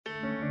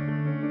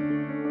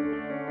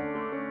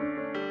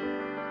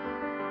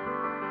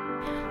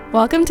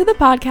Welcome to the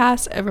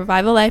podcast of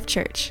Revival Life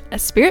Church, a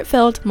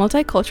spirit-filled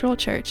multicultural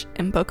church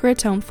in Boca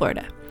Raton,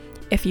 Florida.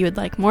 If you would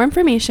like more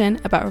information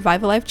about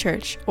Revival Life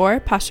Church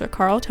or Pastor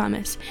Carl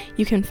Thomas,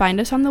 you can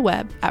find us on the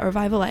web at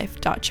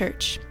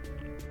revivallife.church.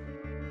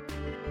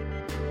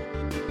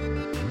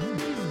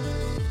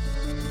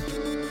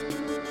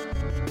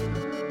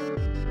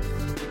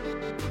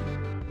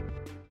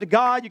 To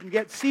God, you can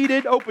get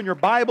seated, open your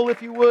Bible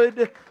if you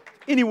would,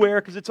 anywhere,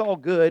 because it's all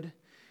good.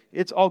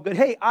 It's all good.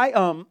 Hey,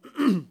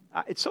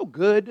 it's so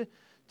good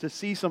to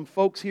see some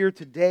folks here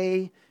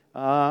today.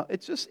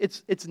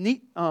 It's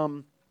neat.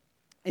 I'm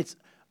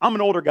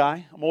an older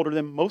guy. I'm older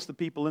than most of the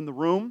people in the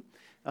room,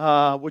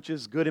 which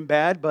is good and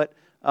bad. But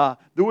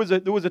there was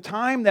a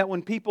time that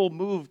when people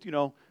moved,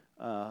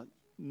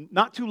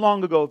 not too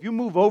long ago, if you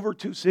move over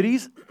 2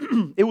 cities,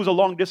 it was a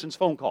long distance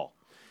phone call.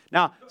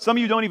 Now, some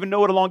of you don't even know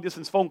what a long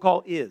distance phone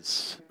call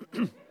is.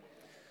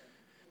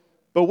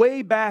 But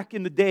way back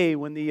in the day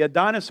when the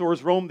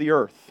dinosaurs roamed the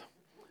earth,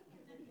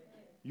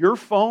 your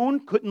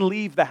phone couldn't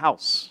leave the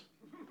house.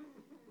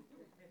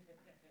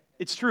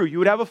 It's true. You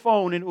would have a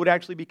phone and it would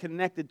actually be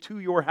connected to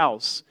your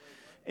house.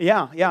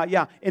 Yeah.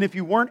 And if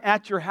you weren't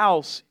at your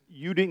house,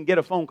 you didn't get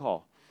a phone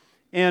call.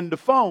 And the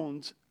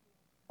phones,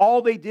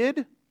 all they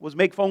did was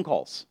make phone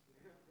calls.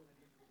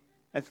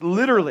 That's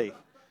literally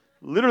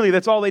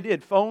that's all they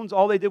did. Phones,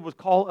 all they did was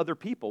call other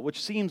people,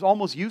 which seems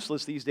almost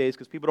useless these days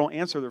because people don't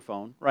answer their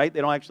phone, right?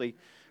 They don't actually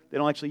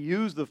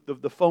use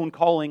the phone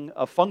calling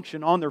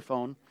function on their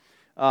phone.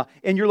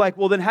 And you're like,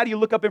 well, then how do you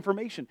look up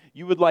information?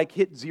 You would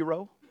hit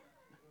 0.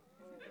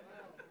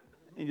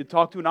 And you'd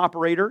talk to an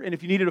operator. And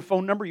if you needed a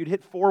phone number, you'd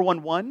hit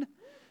 411.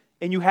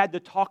 And you had to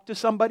talk to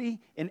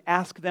somebody and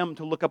ask them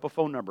to look up a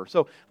phone number.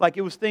 So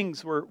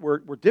things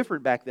were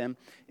different back then.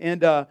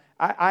 And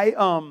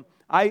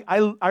I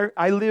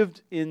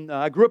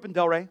grew up in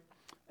Delray,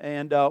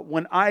 and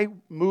when I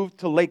moved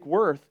to Lake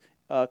Worth,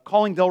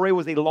 calling Delray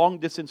was a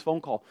long-distance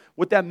phone call.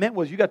 What that meant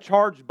was you got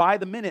charged by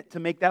the minute to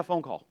make that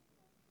phone call.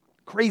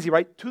 Crazy,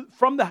 right?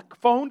 From the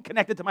phone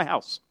connected to my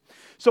house.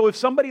 So if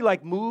somebody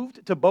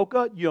moved to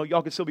Boca,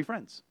 y'all could still be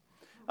friends.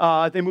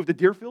 If they moved to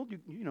Deerfield,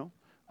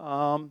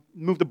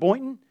 moved to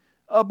Boynton.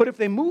 But if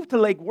they moved to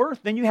Lake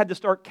Worth, then you had to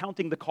start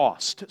counting the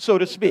cost, so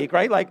to speak,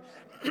 right?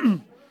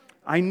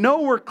 I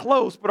know we're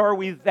close, but are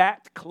we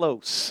that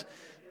close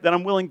that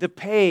I'm willing to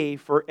pay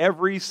for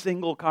every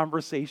single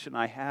conversation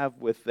I have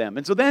with them?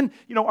 And so then,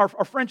 our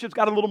friendships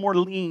got a little more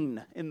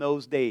lean in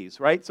those days,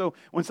 right? So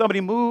when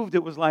somebody moved,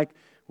 it was like,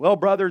 well,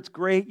 brother, it's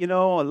great, I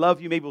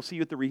love you. Maybe we'll see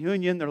you at the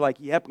reunion. They're like,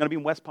 yep, I'm going to be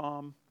in West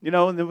Palm,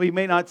 and then we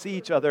may not see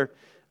each other.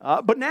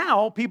 But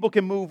now people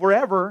can move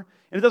wherever,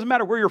 and it doesn't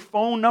matter where your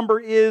phone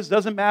number is,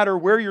 doesn't matter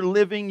where you're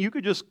living. You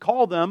could just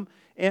call them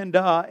and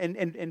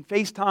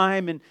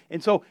FaceTime.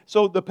 And so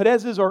the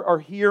Perezes are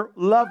here.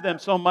 Love them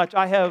so much.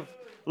 I have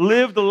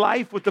lived a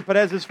life with the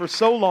Perezes for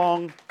so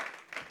long.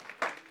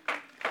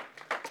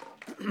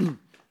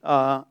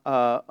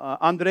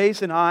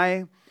 Andres and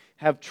I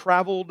have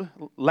traveled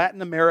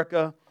Latin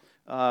America,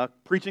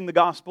 preaching the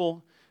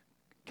gospel,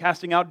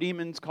 casting out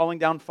demons, calling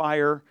down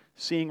fire,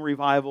 seeing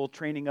revival,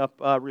 training up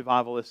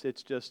revivalists.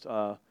 It's just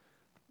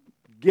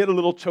get a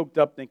little choked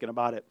up thinking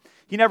about it.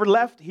 He never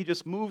left. He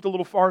just moved a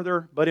little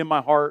farther, but in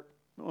my heart.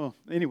 Oh,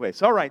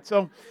 anyways, all right.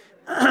 So,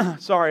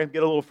 sorry, I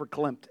get a little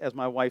verklempt, as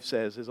my wife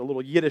says. There's a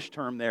little Yiddish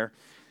term there.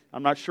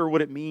 I'm not sure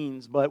what it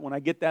means, but when I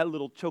get that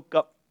little choke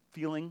up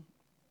feeling,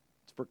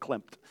 it's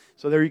verklempt.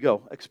 So there you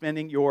go,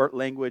 expanding your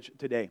language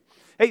today.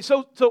 Hey,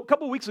 so a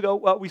couple of weeks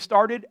ago, we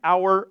started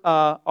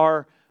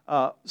our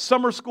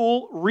summer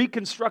school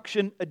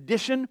reconstruction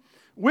edition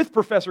with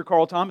Professor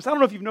Carl Thomas. I don't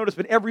know if you've noticed,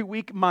 but every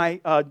week my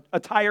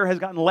attire has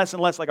gotten less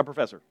and less like a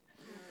professor.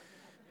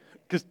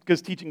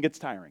 Because teaching gets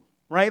tiring,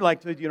 right?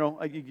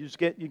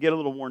 You get a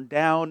little worn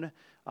down.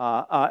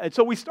 And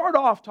so we start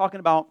off talked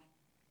about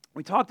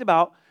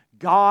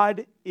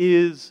God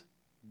is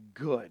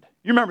good.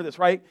 You remember this,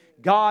 right?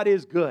 God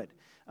is good.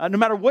 No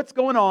matter what's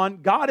going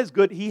on, God is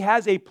good. He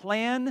has a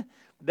plan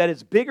that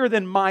is bigger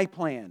than my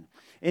plan.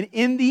 And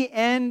in the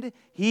end,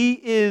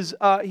 he's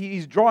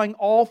drawing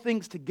all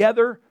things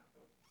together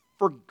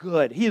for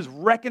good. He is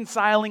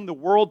reconciling the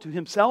world to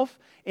himself.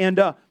 And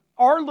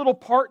our little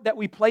part that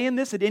we play in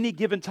this at any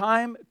given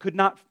time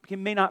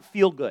may not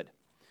feel good.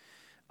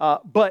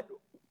 But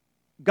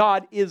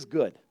God is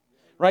good,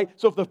 right?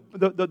 So if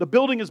the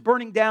building is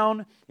burning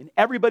down and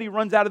everybody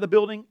runs out of the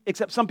building,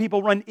 except some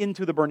people run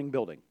into the burning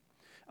building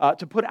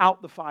to put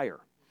out the fire.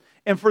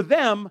 And for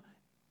them,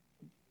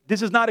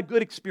 this is not a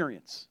good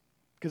experience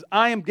because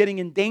I am getting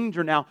in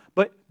danger now.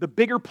 But the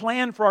bigger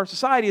plan for our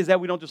society is that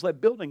we don't just let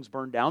buildings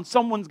burn down.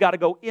 Someone's got to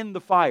go in the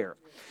fire.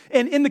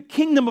 And in the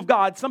kingdom of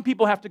God, some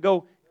people have to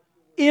go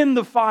in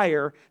the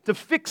fire to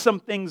fix some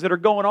things that are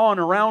going on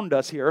around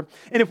us here.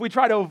 And if we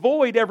try to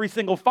avoid every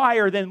single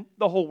fire, then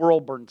the whole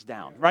world burns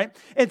down, right?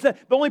 And so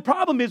the only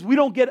problem is we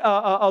don't get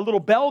a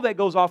little bell that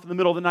goes off in the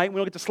middle of the night. We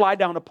don't get to slide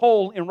down a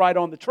pole and ride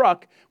on the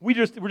truck. We're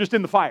just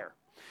in the fire.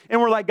 And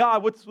we're like,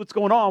 God, what's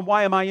going on?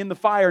 Why am I in the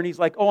fire? And he's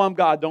like, oh, I'm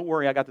God. Don't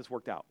worry. I got this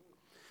worked out.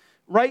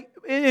 right?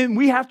 And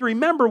we have to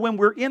remember when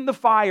we're in the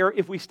fire,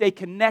 if we stay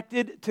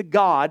connected to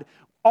God,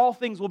 all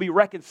things will be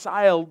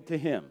reconciled to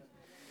Him,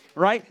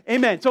 right?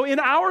 Amen. So in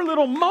our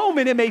little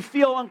moment, it may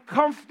feel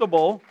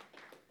uncomfortable,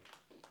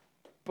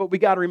 but we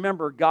got to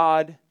remember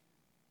God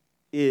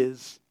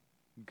is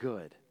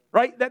good,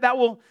 right? That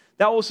will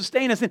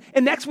sustain us.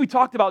 And next we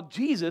talked about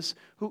Jesus,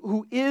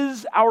 who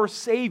is our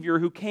Savior,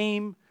 who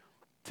came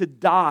to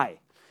die.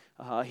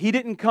 He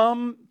didn't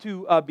come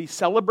to be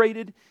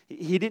celebrated.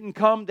 He didn't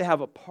come to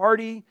have a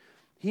party.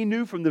 He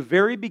knew from the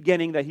very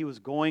beginning that He was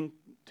going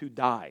to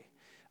die.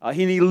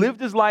 He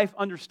lived His life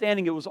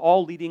understanding it was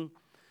all leading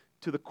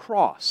to the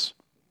cross.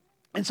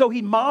 And so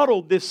He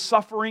modeled this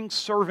suffering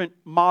servant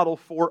model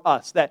for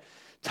us, that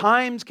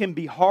times can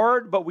be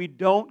hard, but we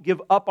don't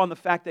give up on the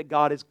fact that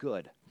God is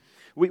good.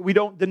 We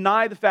don't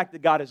deny the fact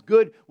that God is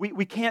good.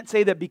 We can't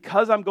say that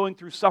because I'm going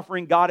through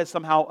suffering, God has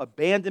somehow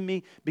abandoned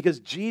me, because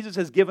Jesus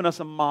has given us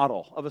a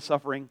model of a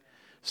suffering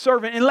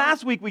servant. And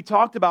last week we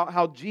talked about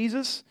how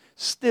Jesus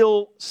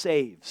still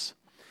saves.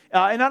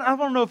 And I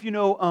don't know if you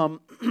know,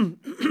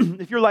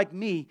 if you're like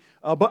me,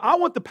 but I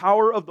want the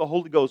power of the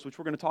Holy Ghost, which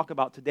we're going to talk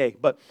about today.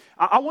 But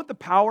I want the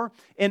power,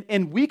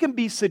 and we can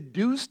be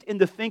seduced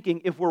into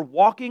thinking if we're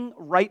walking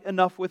right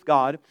enough with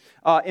God,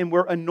 and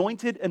we're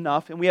anointed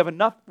enough, and we have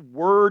enough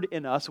word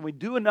in us, and we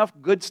do enough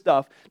good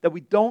stuff, that we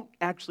don't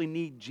actually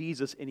need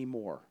Jesus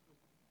anymore.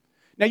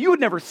 Now, you would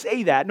never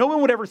say that. No one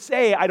would ever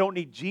say, I don't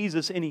need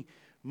Jesus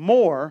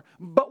anymore.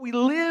 But we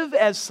live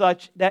as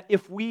such that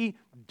if we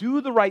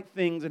do the right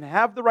things and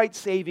have the right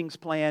savings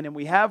plan and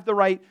we have the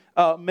right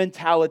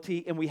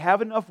mentality and we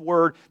have enough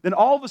word, then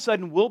all of a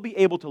sudden we'll be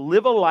able to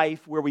live a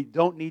life where we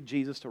don't need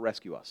Jesus to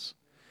rescue us.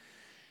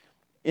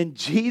 And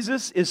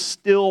Jesus is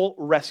still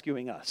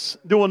rescuing us.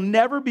 There will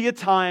never be a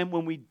time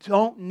when we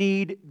don't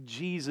need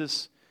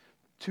Jesus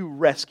to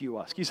rescue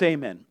us. Can you say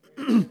amen?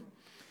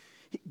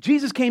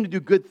 Jesus came to do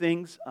good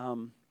things,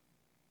 and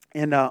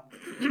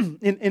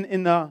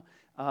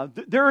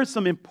there is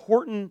some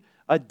important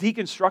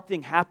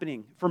deconstructing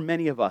happening for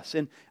many of us.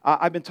 And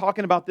I've been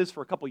talking about this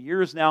for a couple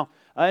years now,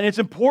 and it's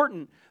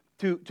important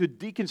to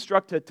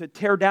deconstruct, to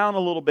tear down a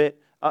little bit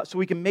so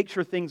we can make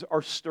sure things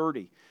are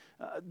sturdy.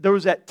 There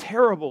was that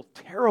terrible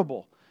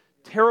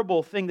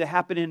thing that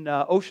happened in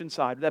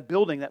Oceanside, that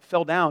building that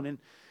fell down, and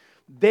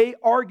they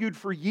argued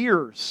for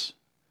years,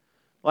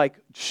 like,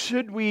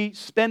 should we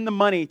spend the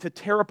money to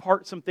tear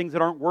apart some things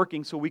that aren't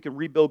working so we can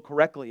rebuild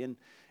correctly? And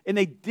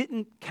they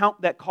didn't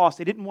count that cost.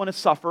 They didn't want to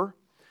suffer.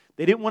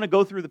 They didn't want to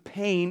go through the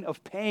pain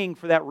of paying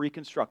for that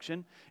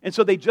reconstruction, and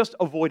so they just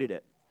avoided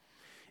it.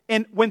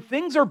 And when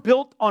things are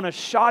built on a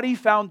shoddy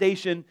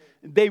foundation,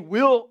 they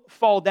will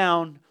fall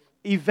down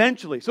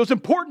eventually. So it's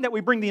important that we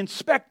bring the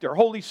inspector,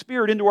 Holy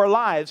Spirit, into our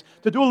lives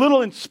to do a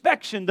little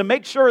inspection to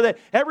make sure that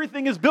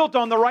everything is built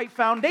on the right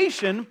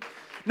foundation.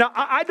 Now,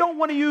 I don't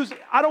want to use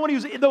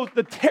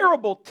the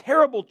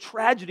terrible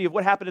tragedy of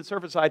what happened at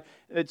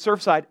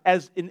Surfside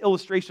as an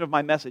illustration of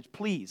my message.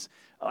 Please,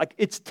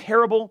 it's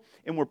terrible,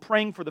 and we're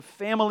praying for the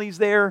families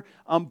there.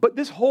 But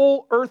this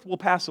whole earth will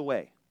pass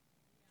away,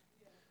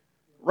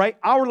 right?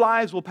 Our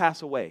lives will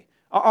pass away.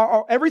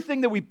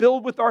 Everything that we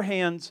build with our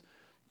hands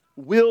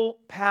will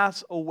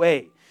pass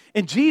away.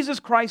 And Jesus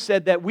Christ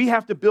said that we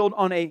have to build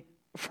on a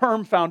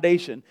firm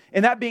foundation,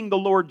 and that being the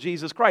Lord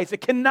Jesus Christ. It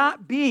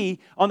cannot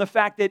be on the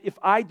fact that if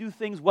I do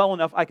things well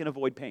enough, I can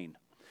avoid pain.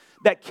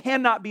 That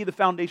cannot be the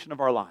foundation of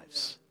our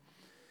lives.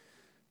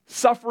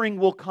 Suffering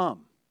will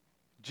come.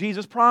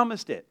 Jesus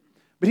promised it.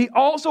 But He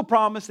also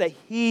promised that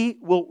He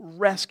will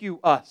rescue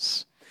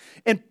us.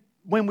 And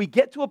when we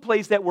get to a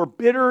place that we're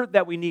bitter,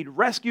 that we need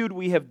rescued,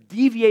 we have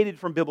deviated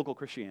from biblical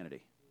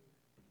Christianity.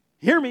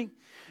 Hear me?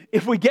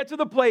 If we get to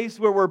the place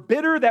where we're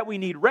bitter, that we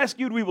need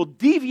rescued, we will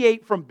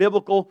deviate from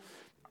biblical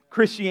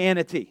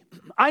Christianity.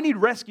 I need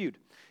rescued.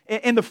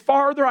 And the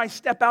farther I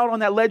step out on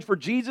that ledge for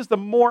Jesus, the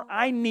more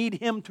I need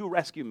Him to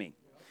rescue me.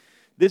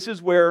 This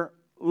is where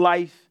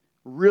life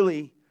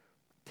really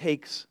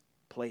takes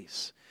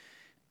place.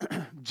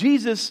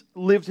 Jesus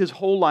lived His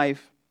whole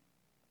life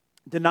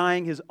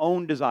denying His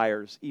own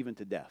desires, even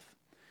to death.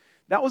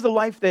 That was the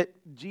life that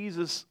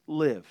Jesus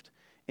lived.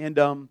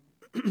 And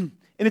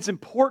it's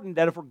important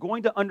that if we're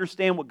going to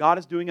understand what God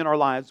is doing in our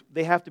lives,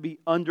 they have to be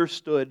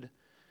understood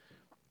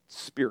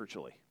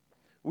spiritually.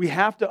 We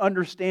have to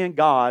understand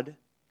God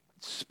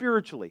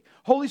spiritually.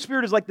 Holy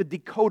Spirit is like the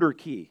decoder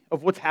key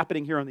of what's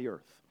happening here on the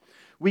earth.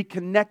 We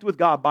connect with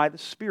God by the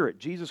Spirit.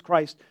 Jesus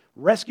Christ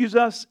rescues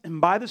us,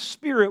 and by the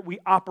Spirit we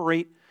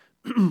operate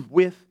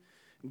with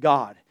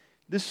God.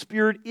 The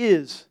Spirit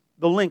is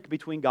the link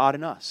between God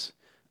and us.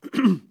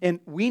 And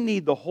we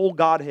need the whole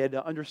Godhead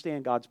to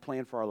understand God's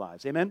plan for our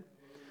lives. Amen?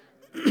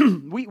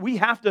 We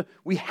have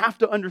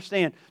to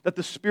understand that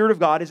the Spirit of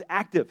God is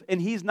active,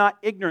 and He's not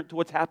ignorant to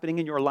what's happening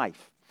in your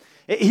life.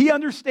 He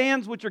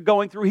understands what you're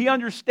going through. He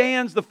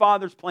understands the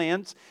Father's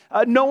plans.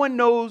 No one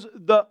knows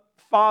the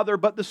Father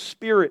but the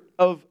Spirit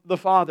of the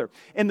Father.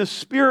 And the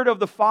Spirit of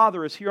the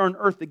Father is here on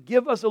earth to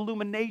give us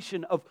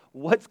illumination of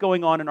what's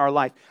going on in our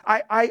life.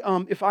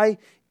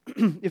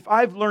 If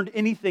I've learned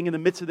anything in the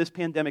midst of this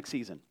pandemic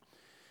season,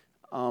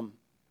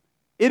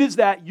 It is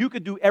that you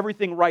could do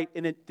everything right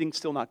and things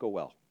still not go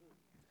well.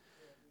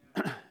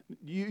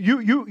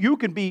 You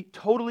can be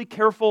totally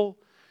careful.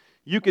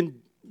 You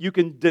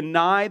can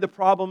deny the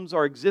problems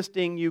are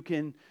existing. You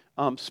can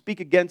speak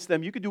against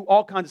them. You can do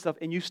all kinds of stuff,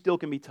 and you still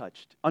can be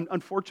touched.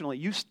 Unfortunately,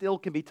 you still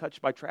can be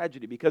touched by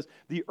tragedy because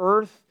the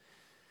earth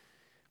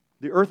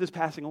is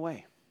passing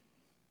away.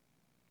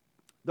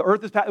 The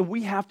earth is passing.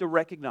 We have to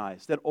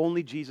recognize that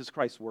only Jesus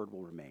Christ's word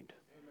will remain.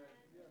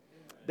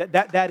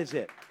 That is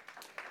it.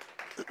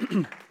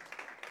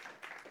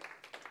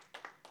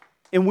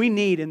 And we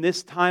need, in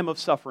this time of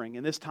suffering,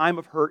 in this time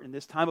of hurt, in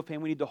this time of pain,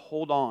 we need to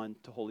hold on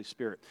to Holy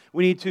Spirit.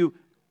 We need to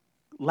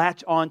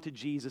latch on to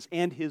Jesus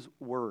and His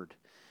Word.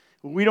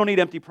 We don't need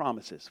empty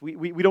promises.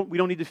 We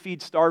don't need to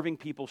feed starving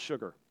people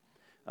sugar.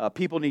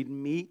 People need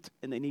meat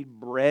and they need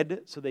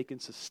bread so they can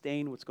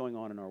sustain what's going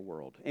on in our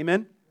world.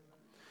 Amen?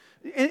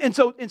 And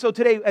so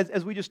today,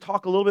 as we just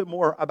talk a little bit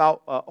more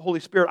about Holy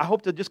Spirit, I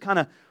hope to just kind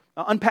of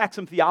unpack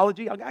some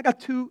theology. I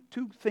got two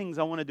things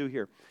I want to do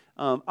here.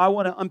 I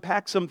want to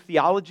unpack some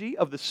theology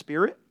of the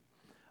Spirit.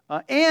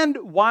 And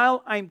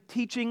while I'm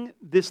teaching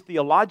this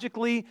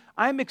theologically,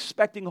 I'm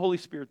expecting Holy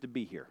Spirit to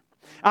be here.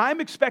 I'm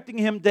expecting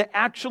Him to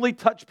actually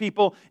touch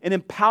people and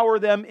empower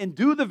them and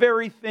do the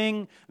very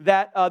thing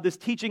that this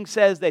teaching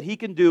says that He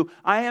can do.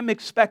 I am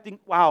expecting,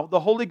 the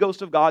Holy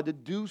Ghost of God to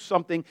do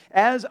something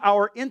as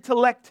our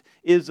intellect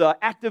is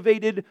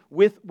activated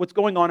with what's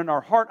going on in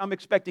our heart. I'm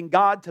expecting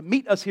God to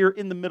meet us here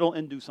in the middle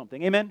and do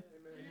something. Amen?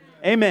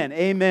 Amen.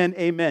 Amen.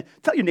 Amen.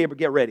 Tell your neighbor,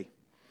 get ready.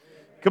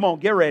 Come on,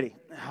 get ready.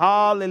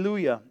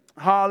 Hallelujah.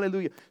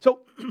 Hallelujah.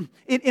 So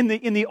in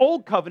the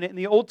Old Covenant, in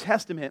the Old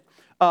Testament,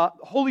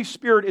 Holy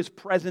Spirit is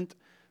present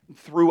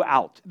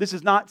throughout. This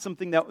is not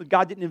something that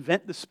God didn't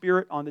invent the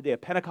Spirit on the day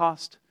of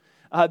Pentecost.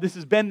 This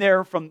has been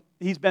there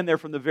He's been there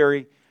from the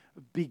very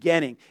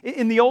beginning.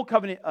 In the Old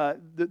Covenant,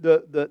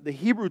 the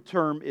Hebrew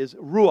term is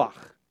ruach.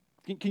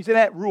 Can you say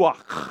that?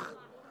 Ruach.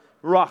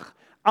 Ruach.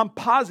 I'm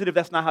positive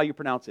that's not how you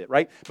pronounce it,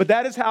 right? But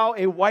that is how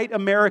a white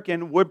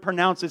American would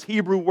pronounce this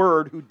Hebrew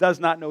word who does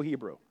not know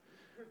Hebrew.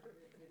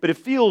 But it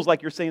feels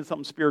like you're saying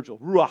something spiritual.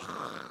 Ruach.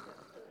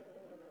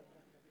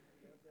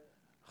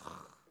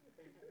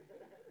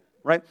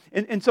 Right?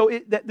 And so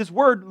this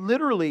word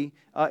literally,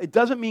 it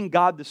doesn't mean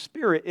God the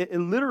Spirit. It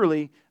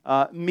literally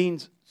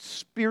means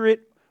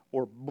spirit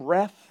or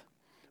breath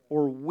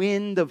or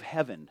wind of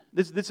heaven.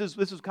 This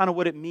is kind of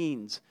what it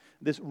means,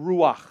 this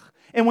ruach.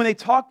 And when they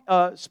talk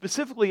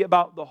specifically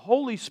about the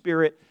Holy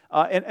Spirit,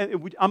 and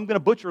I'm going to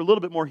butcher a little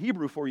bit more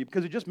Hebrew for you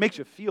because it just makes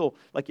you feel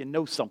like you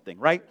know something,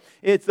 right?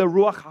 It's the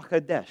Ruach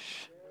HaKodesh.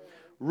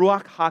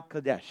 Ruach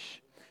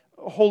HaKodesh.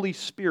 Holy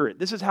Spirit.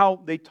 This is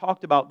how they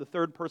talked about the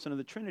third person of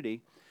the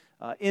Trinity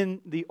in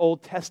the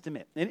Old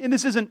Testament. And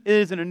this isn't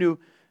a new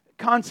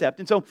concept.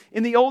 And so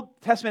in the Old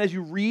Testament, as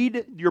you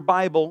read your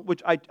Bible,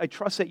 which I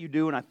trust that you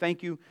do, and I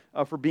thank you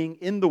for being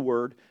in the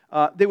Word,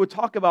 they would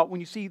talk about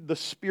when you see the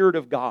Spirit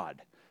of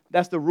God.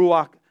 That's the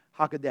Ruach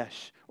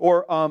HaKodesh.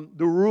 Or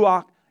the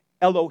Ruach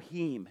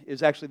Elohim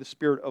is actually the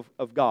Spirit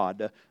of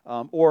God.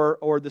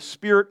 Or the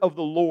Spirit of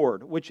the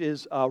Lord, which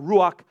is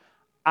Ruach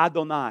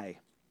Adonai.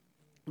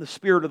 The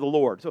Spirit of the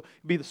Lord. So it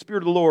would be the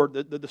Spirit of the Lord,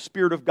 the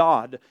Spirit of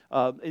God.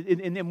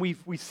 And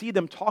we see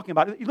them talking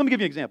about it. Let me give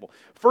you an example.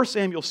 1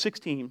 Samuel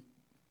 16.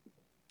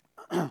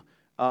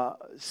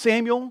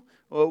 Samuel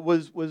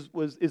is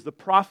the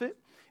prophet.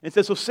 And it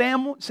says, so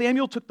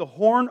Samuel took the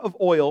horn of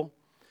oil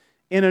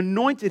and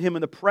anointed him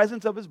in the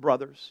presence of his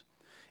brothers.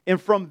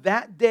 And from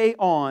that day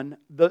on,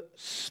 the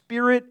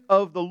Spirit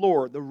of the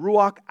Lord, the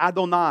Ruach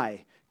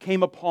Adonai,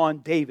 came upon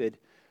David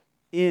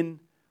in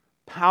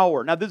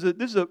power. Now, this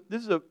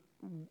is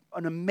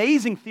an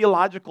amazing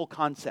theological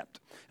concept.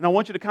 And I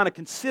want you to kind of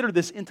consider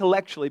this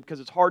intellectually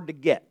because it's hard to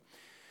get.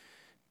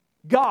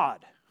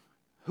 God,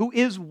 who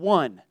is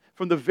one,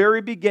 from the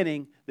very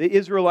beginning, the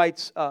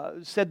Israelites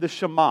said the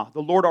Shema,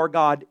 the Lord our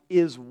God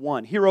is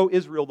one. Hear, O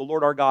Israel, the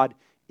Lord our God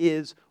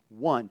is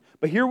one.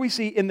 But here we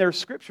see in their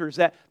scriptures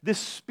that this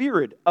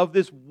Spirit of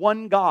this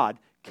one God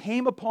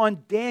came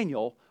upon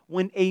Daniel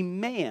when a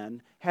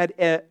man had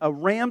a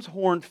ram's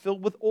horn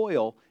filled with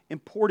oil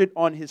and poured it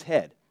on his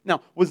head.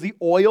 Now, was the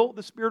oil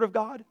the Spirit of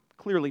God?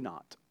 Clearly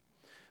not.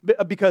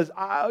 Because,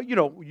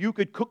 you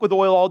could cook with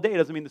oil all day. It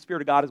doesn't mean the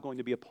Spirit of God is going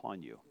to be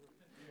upon you.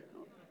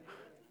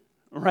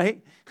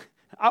 Right?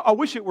 I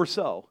wish it were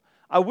so.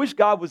 I wish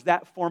God was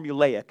that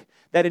formulaic,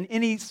 that in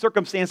any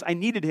circumstance I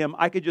needed Him,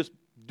 I could just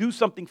do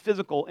something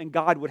physical and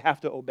God would have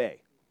to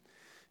obey.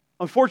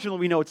 Unfortunately,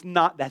 we know it's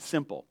not that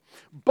simple.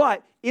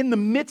 But in the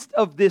midst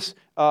of this,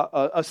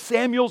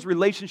 Samuel's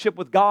relationship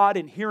with God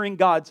and hearing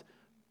God's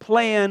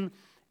plan,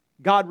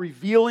 God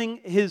revealing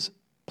His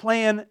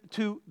plan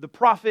to the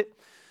prophet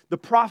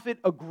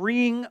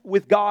agreeing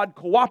with God,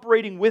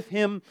 cooperating with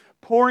Him,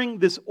 pouring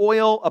this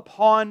oil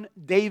upon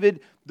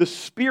David, the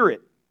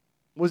Spirit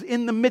was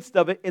in the midst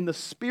of it, and the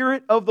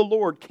Spirit of the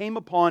Lord came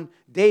upon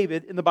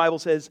David, and the Bible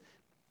says,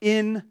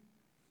 in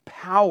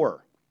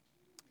power.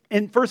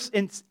 In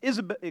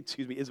Isabel,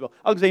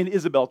 I'll say in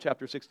Isabel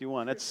chapter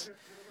 61.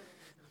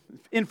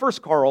 in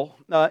First Carl,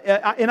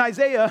 in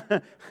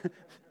Isaiah,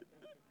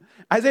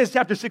 Isaiah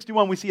chapter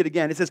 61, we see it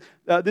again. It says,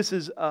 this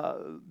is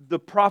the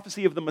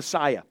prophecy of the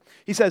Messiah.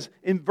 He says,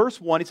 in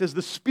verse 1, he says,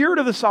 the Spirit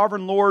of the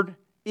sovereign Lord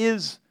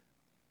is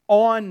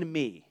on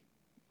me.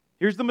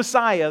 Here's the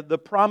Messiah, the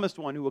promised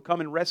one who will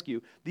come and rescue.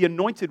 The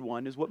anointed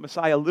one is what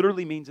Messiah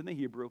literally means in the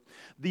Hebrew.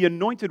 The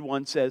anointed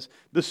one says,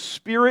 the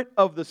Spirit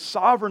of the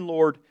sovereign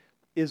Lord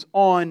is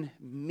on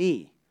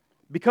me.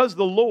 Because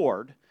the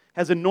Lord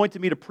has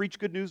anointed me to preach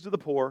good news to the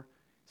poor,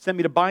 sent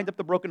me to bind up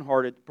the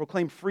brokenhearted,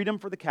 proclaim freedom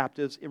for the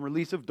captives and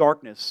release of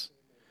darkness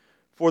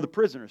for the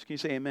prisoners. Can you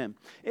say amen?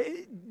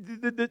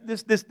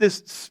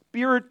 This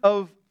Spirit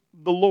of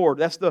the Lord,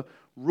 that's the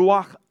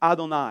Ruach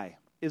Adonai,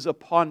 is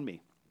upon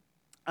me.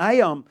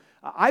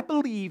 I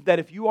believe that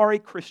if you are a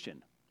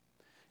Christian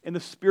and the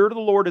Spirit of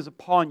the Lord is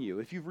upon you,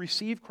 if you've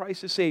received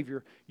Christ as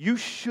Savior, you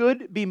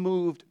should be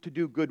moved to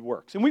do good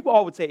works. And we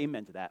all would say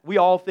amen to that. We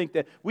all think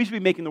that we should be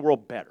making the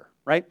world better,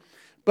 right?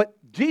 But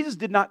Jesus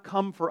did not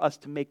come for us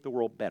to make the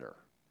world better.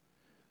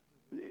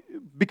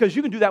 Because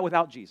you can do that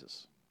without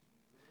Jesus.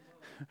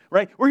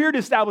 Right? We're here to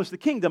establish the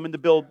kingdom and to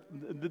build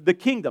the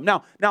kingdom.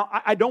 Now,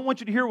 I don't want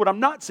you to hear what I'm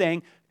not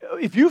saying.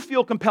 If you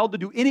feel compelled to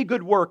do any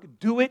good work,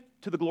 do it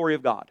to the glory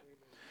of God.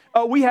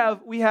 We have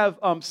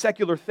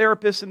secular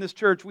therapists in this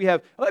church. We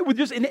have,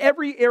 just in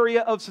every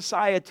area of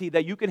society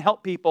that you can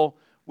help people,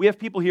 we have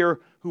people here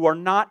who are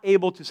not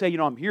able to say,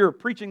 I'm here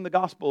preaching the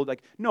gospel.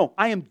 Like, no,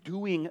 I am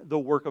doing the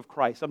work of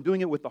Christ. I'm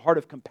doing it with the heart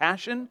of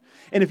compassion.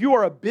 And if you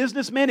are a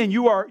businessman and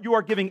you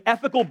are giving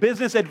ethical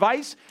business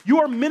advice, you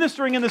are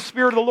ministering in the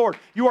Spirit of the Lord.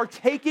 You are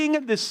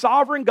taking the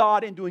sovereign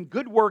God and doing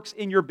good works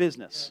in your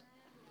business.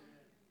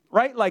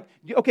 Right? Like,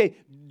 okay,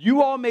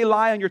 you all may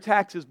lie on your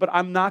taxes, but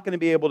I'm not going to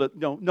be able to,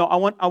 no, I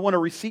want a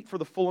receipt for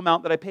the full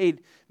amount that I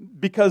paid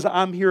because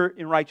I'm here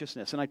in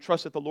righteousness and I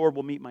trust that the Lord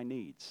will meet my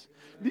needs.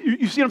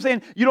 You see what I'm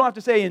saying? You don't have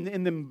to say, and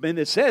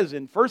it says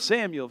in 1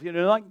 Samuel,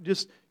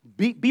 just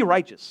be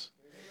righteous.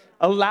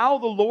 Allow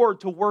the Lord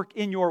to work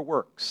in your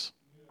works.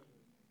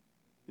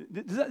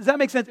 Does that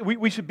make sense?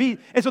 We should be,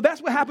 and so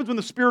that's what happens when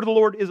the Spirit of the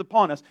Lord is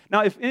upon us.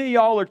 Now, if any of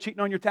y'all are cheating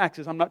on your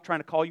taxes, I'm not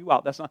trying to call you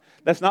out.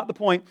 That's not the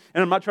point,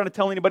 and I'm not trying to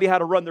tell anybody how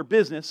to run their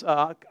business.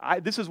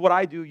 This is what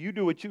I do. You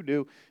do what you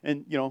do,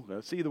 and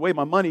see the way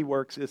my money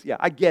works is,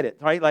 I get it,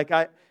 right? Like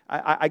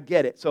I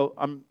get it. So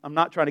I'm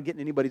not trying to get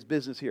in anybody's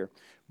business here,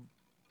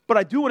 but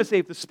I do want to say,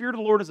 if the Spirit of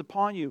the Lord is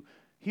upon you,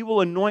 He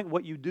will anoint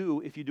what you do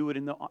if you do it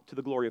to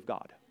the glory of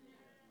God.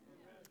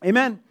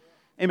 Amen.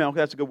 Amen. Okay,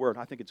 that's a good word.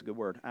 I think it's a good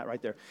word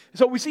right there.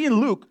 So we see in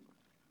Luke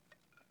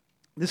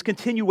this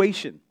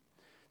continuation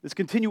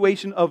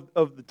of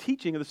the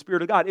teaching of the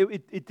Spirit of God.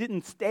 It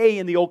didn't stay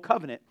in the Old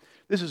Covenant.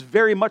 This is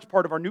very much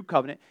part of our New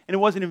Covenant, and it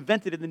wasn't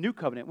invented in the New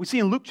Covenant. We see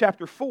in Luke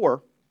chapter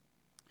 4,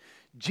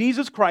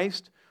 Jesus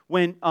Christ,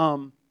 when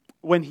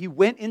He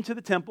went into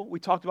the temple, we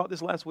talked about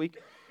this last week,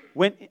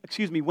 went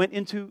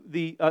into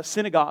the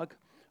synagogue,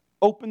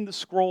 opened the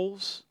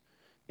scrolls,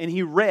 and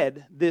He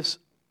read this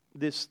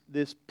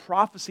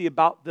prophecy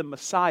about the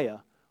Messiah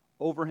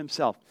over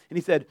Himself. And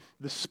He said,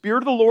 the Spirit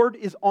of the Lord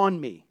is on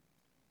me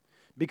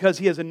because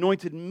He has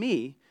anointed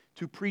me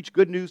to preach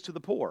good news to the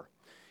poor.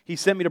 He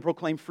sent me to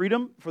proclaim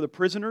freedom for the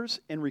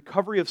prisoners and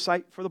recovery of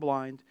sight for the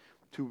blind,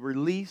 to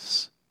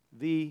release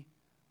the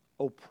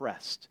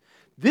oppressed.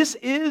 This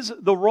is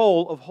the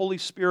role of Holy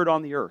Spirit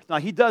on the earth. Now,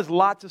 He does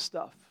lots of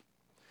stuff,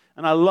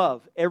 and I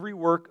love every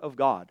work of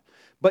God.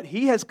 But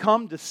He has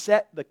come to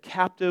set the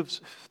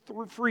captives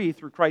free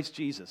through Christ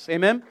Jesus.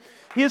 Amen?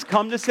 He has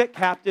come to set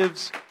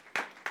captives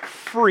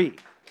free.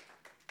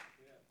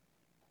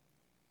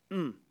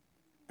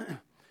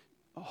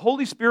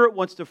 Holy Spirit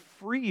wants to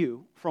free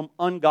you from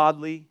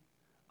ungodly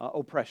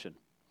oppression.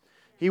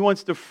 He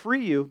wants to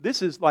free you.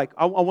 This is like,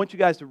 I want you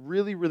guys to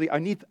really,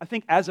 I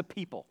think as a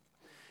people,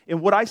 and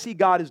what I see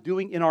God is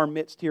doing in our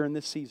midst here in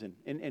this season,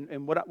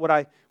 and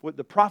what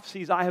the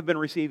prophecies I have been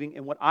receiving,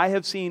 and what I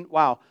have seen,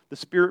 the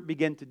Spirit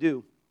begin to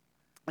do,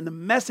 and the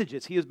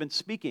messages He has been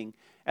speaking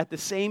at the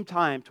same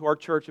time to our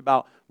church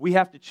about we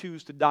have to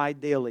choose to die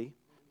daily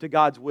to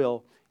God's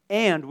will,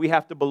 and we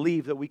have to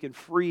believe that we can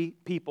free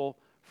people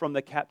from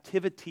the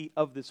captivity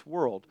of this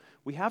world.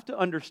 We have to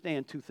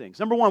understand two things.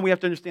 Number one, we have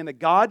to understand that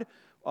God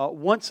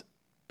wants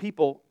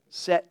people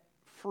set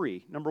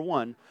free, number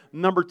one.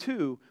 Number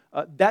two,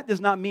 that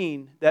does not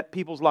mean that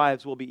people's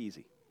lives will be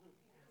easy.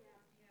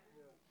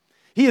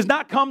 He has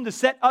not come to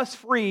set us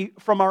free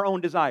from our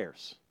own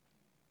desires.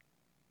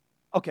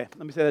 Okay,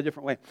 let me say that a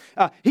different way.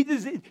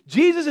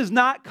 Jesus has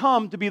not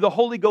come to be the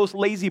Holy Ghost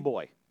lazy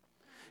boy.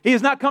 He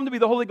has not come to be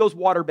the Holy Ghost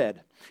waterbed.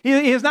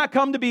 He has not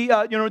come to be,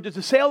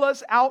 to sail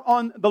us out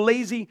on the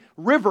lazy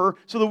river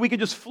so that we can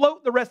just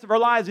float the rest of our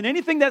lives. And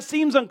anything that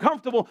seems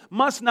uncomfortable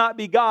must not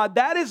be God.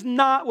 That is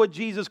not what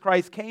Jesus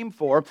Christ came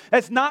for.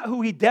 That's not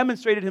who He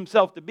demonstrated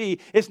Himself to be.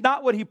 It's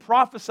not what He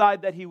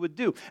prophesied that He would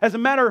do. As a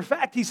matter of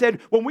fact, He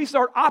said, when we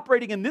start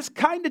operating in this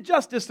kind of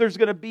justice, there's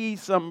going to be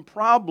some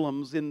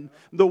problems in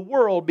the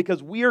world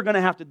because we are going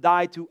to have to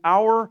die to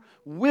our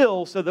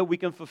will so that we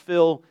can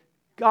fulfill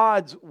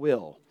God's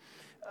will.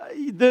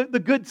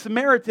 the Good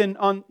Samaritan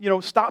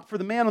stopped for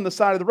the man on the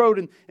side of the road.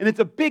 And it's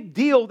a big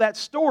deal, that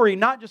story,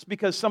 not just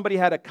because somebody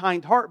had a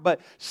kind heart,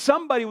 but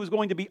somebody was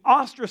going to be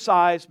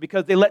ostracized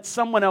because they let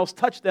someone else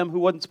touch them who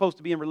wasn't supposed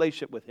to be in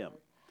relationship with him.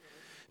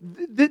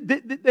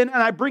 And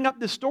I bring up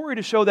this story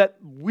to show that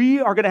we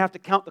are going to have to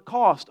count the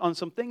cost on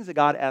some things that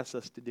God asks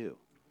us to do.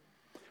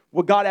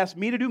 What God asks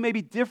me to do may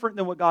be different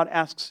than what God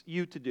asks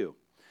you to do.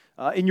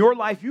 In your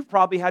life, you've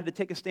probably had to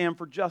take a stand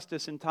for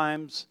justice in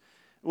times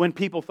when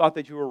people thought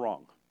that you were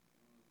wrong.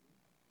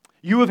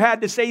 You have had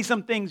to say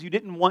some things you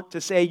didn't want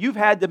to say. You've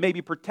had to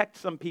maybe protect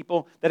some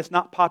people that it's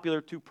not popular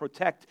to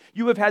protect.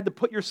 You have had to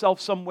put yourself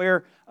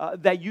somewhere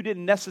that you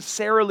didn't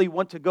necessarily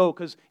want to go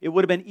because it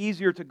would have been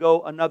easier to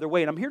go another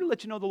way. And I'm here to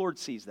let you know the Lord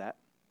sees that.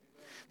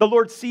 The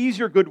Lord sees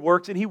your good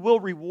works and He will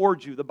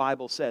reward you, the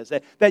Bible says.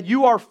 That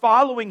you are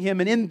following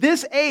Him. And in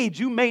this age,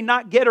 you may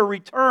not get a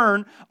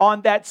return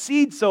on that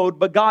seed sowed,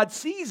 but God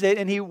sees it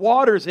and He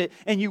waters it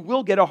and you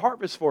will get a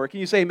harvest for it. Can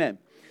you say amen?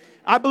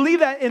 I believe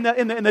that in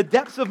the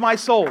depths of my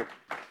soul.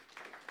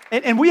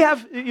 And we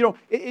have,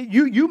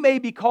 you may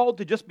be called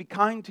to just be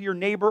kind to your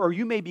neighbor, or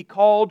you may be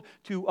called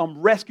to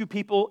rescue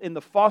people in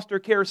the foster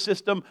care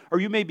system,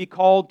 or you may be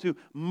called to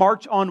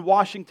march on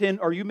Washington,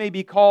 or you may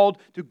be called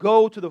to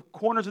go to the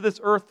corners of this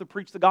earth to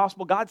preach the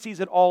gospel. God sees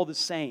it all the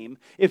same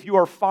if you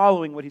are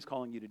following what He's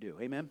calling you to do.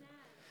 Amen?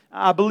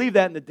 I believe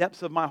that in the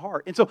depths of my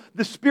heart. And so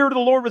the Spirit of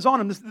the Lord was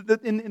on him.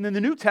 In the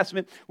New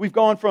Testament, we've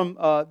gone from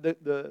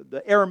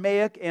the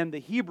Aramaic and the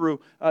Hebrew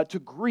to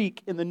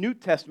Greek in the New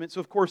Testament. So,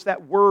 of course,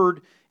 that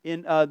word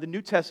in the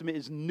New Testament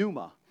is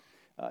pneuma.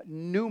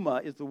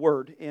 Pneuma is the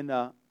word in,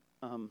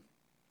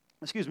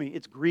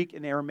 it's Greek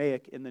and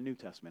Aramaic in the New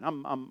Testament.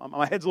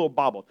 My head's a little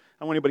bobbled. I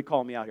don't want anybody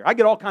calling me out here. I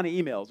get all kind of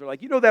emails. They're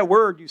like, that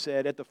word you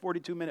said at the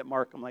 42-minute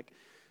mark. I'm like,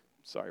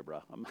 sorry,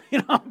 bro. I'm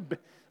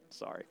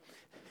sorry.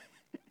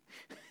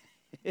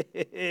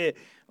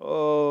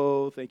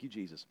 Oh, thank you,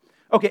 Jesus.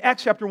 Okay,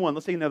 Acts chapter 1.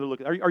 Let's take another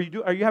look. Are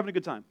you having a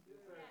good time?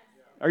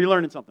 Are you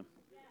learning something?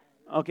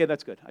 Okay,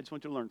 that's good. I just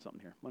want you to learn something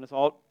here. When it's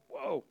all,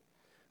 whoa.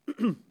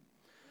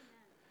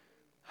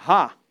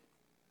 Ha.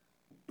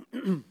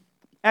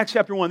 Acts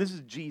chapter 1, this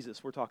is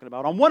Jesus we're talking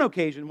about. On one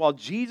occasion, while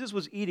Jesus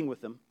was eating with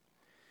them,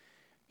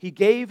 He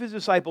gave His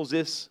disciples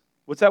this,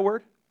 what's that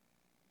word?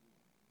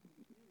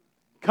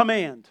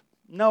 Command.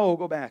 No,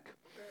 go back.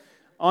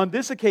 On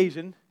this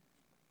occasion,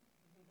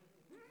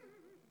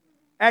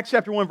 Acts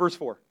chapter 1, verse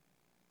 4.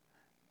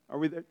 Are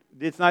we there?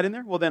 It's not in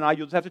there? Well, then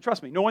you'll just have to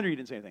trust me. No wonder you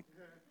didn't say anything.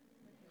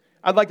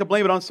 I'd like to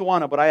blame it on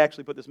Sawana, but I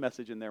actually put this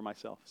message in there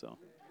myself. So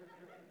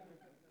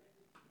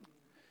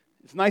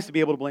it's nice to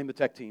be able to blame the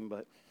tech team,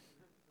 but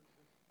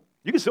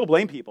you can still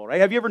blame people, right?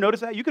 Have you ever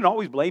noticed that? You can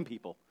always blame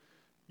people.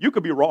 You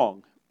could be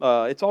wrong.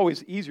 It's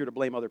always easier to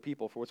blame other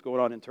people for what's going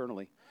on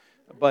internally.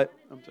 But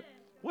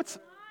what's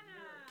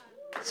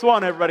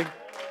Sawana, everybody?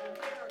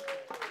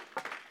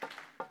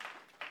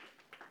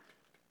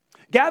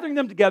 Gathering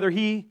them together,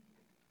 he.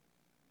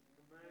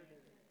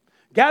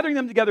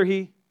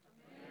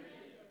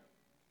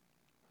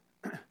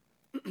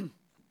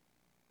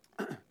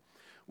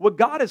 What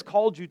God has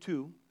called you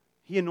to,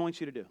 He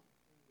anoints you to do.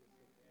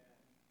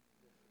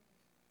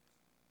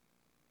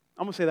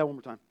 I'm going to say that one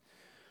more time.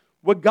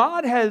 What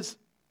God has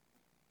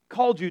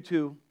called you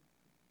to,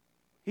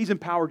 He's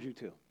empowered you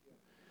to.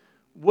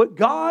 What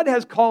God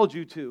has called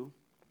you to,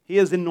 He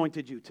has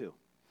anointed you to.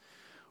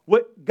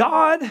 What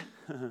God...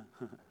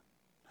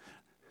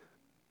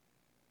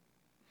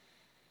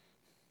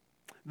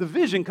 The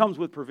vision comes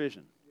with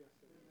provision.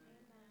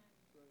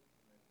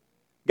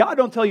 God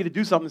don't tell you to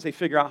do something and say,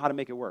 figure out how to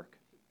make it work.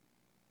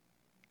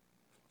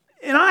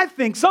 And I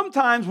think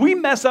sometimes we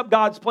mess up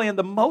God's plan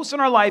the most in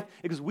our life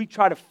because we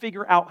try to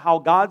figure out how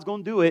God's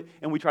going to do it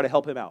and we try to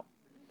help Him out.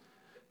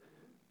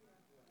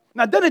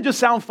 Now, doesn't it just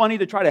sound funny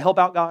to try to help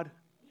out God?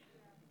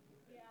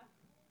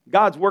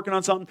 God's working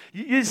on something.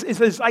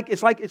 It's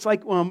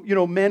like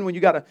men, when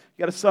you got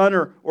a son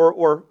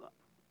or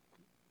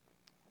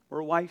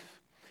a wife,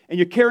 and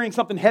you're carrying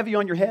something heavy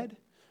on your head,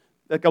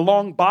 like a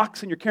long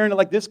box, and you're carrying it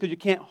like this because you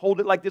can't hold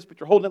it like this, but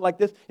you're holding it like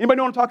this. Anybody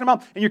know what I'm talking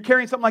about? And you're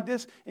carrying something like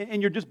this,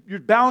 and you're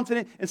balancing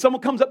it, and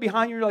someone comes up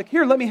behind you, and you're like,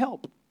 here, let me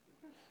help. And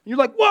you're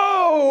like,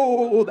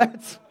 whoa,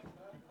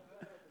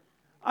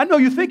 I know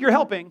you think you're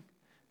helping,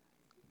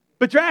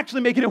 but you're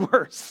actually making it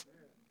worse.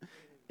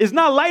 It's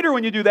not lighter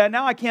when you do that.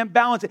 Now I can't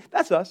balance it.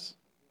 That's us.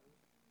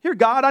 Here,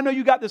 God, I know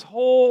you got this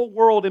whole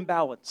world in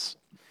balance.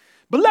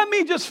 But let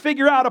me just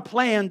figure out a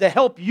plan to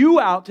help you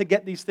out to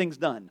get these things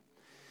done.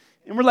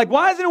 And we're like,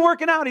 why isn't it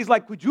working out? He's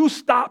like, would you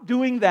stop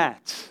doing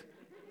that?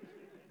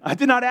 I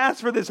did not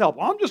ask for this help.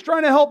 Well, I'm just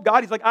trying to help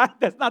God. He's like,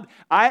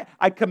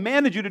 I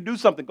commanded you to do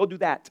something. Go do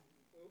that.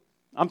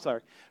 I'm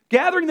sorry.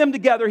 Gathering them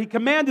together, He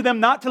commanded them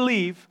not to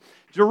leave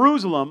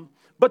Jerusalem,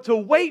 but to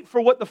wait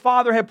for what the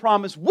Father had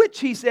promised,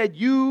 which He said,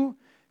 you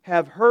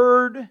have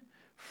heard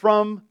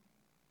from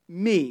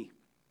me.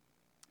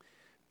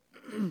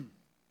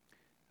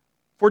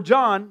 For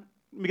John,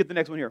 let me get the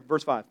next one here,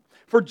 verse 5.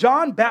 For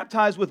John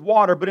baptized with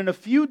water, but in a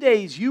few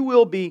days you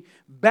will be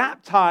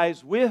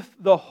baptized with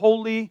the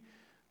Holy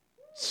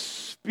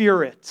Spirit.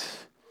 Spirit.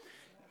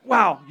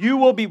 Wow, you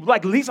will be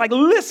like, at least like,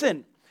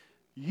 listen,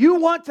 you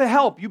want to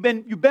help. You've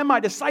been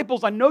my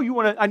disciples. I know you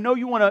want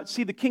to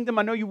see the kingdom.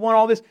 I know you want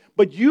all this,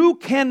 but you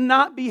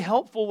cannot be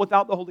helpful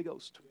without the Holy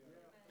Ghost.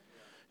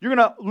 You're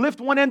going to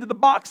lift one end of the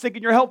box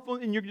thinking you're helpful,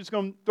 and you're just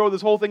going to throw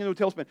this whole thing into a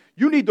tailspin.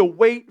 You need to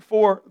wait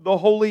for the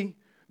Holy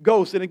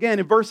Ghost. And again,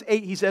 in verse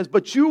 8, he says,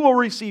 but you will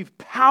receive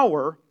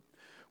power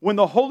when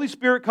the Holy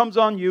Spirit comes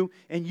on you,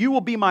 and you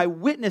will be my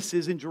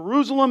witnesses in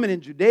Jerusalem and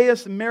in Judea,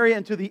 Samaria,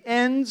 and to the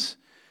ends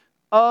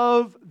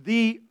of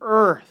the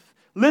earth.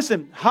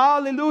 Listen,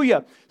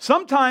 hallelujah.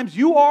 Sometimes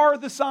you are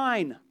the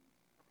sign.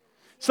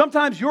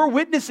 Sometimes your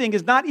witnessing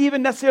is not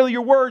even necessarily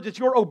your words. It's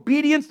your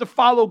obedience to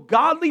follow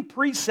godly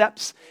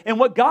precepts and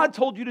what God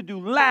told you to do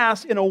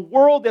last in a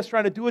world that's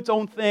trying to do its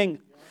own thing.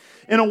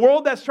 In a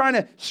world that's trying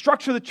to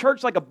structure the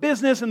church like a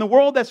business, in the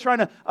world that's trying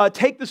to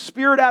take the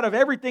Spirit out of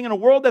everything, in a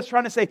world that's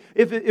trying to say,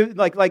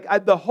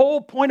 the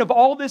whole point of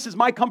all this is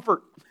my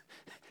comfort.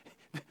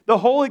 The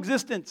whole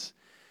existence.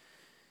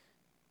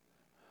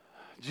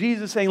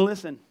 Jesus is saying,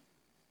 listen,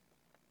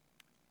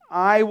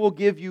 I will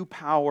give you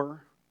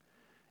power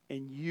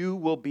and you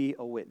will be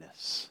a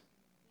witness.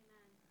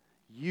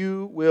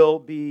 You will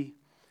be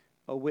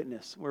a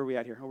witness. Where are we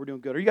at here? Oh, we're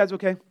doing good. Are you guys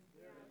okay?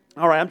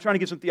 All right, I'm trying to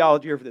get some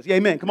theology here for this. Yeah,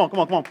 amen. Come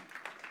on.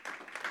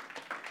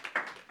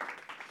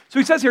 So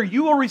he says here,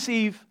 you will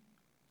receive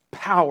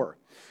power.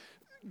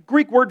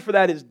 Greek word for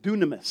that is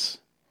dunamis.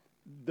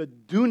 The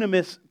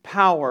dunamis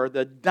power,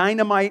 the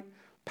dynamite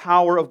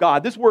power of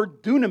God. This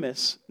word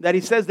dunamis that he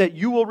says that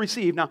you will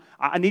receive. Now,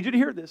 I need you to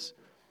hear this.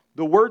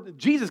 The word,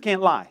 Jesus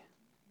can't lie.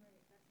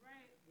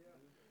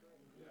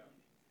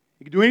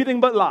 He can do anything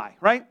but lie,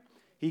 right?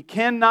 He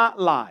cannot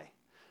lie.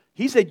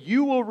 He said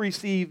you will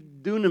receive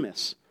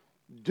dunamis.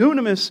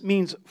 Dunamis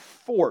means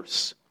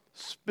force,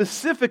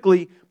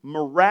 specifically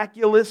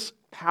miraculous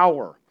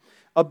power,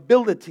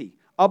 ability,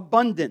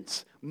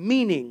 abundance,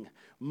 meaning,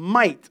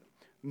 might,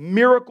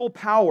 miracle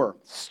power,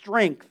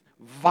 strength,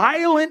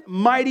 violent,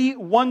 mighty,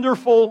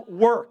 wonderful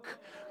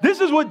work.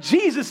 This is what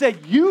Jesus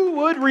said you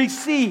would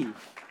receive.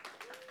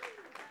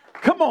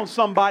 Come on,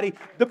 somebody.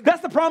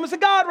 That's the promise of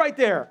God right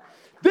there.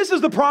 This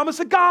is the promise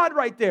of God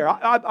right there.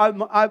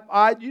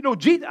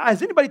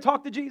 Has anybody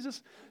talked to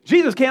Jesus?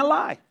 Jesus can't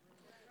lie.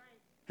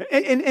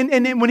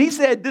 And when he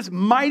said this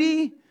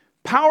mighty,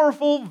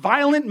 powerful,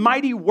 violent,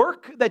 mighty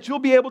work that you'll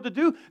be able to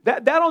do,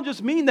 that don't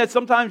just mean that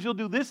sometimes you'll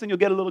do this and you'll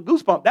get a little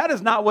goosebump. That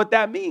is not what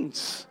that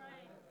means.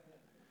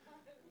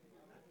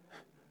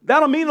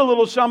 That'll mean a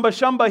little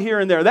shamba here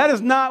and there. That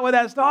is not what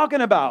that's talking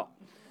about.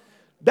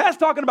 That's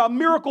talking about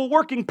miracle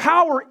working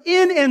power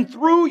in and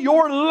through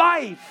your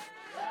life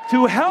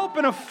to help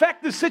and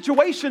affect the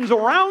situations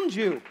around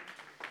you.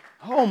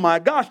 Oh my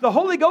gosh, the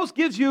Holy Ghost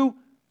gives you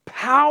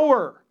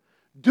power.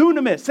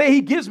 Dunamis, say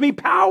he gives me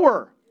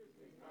power.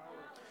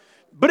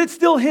 But it's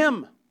still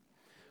him.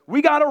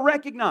 We got to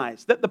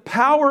recognize that the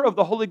power of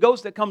the Holy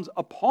Ghost that comes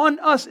upon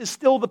us is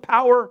still the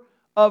power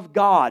of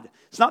God.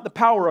 It's not the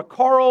power of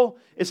Carl.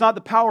 It's not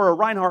the power of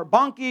Reinhard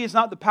Bonnke. It's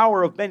not the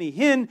power of Benny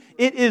Hinn.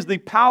 It is the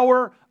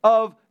power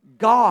of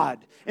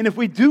God. And if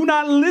we do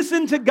not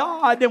listen to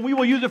God, then we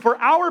will use it for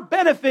our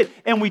benefit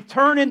and we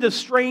turn into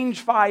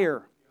strange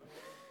fire.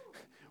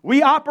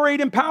 We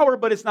operate in power,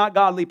 but it's not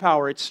godly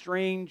power. It's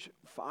strange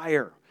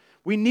fire.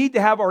 We need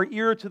to have our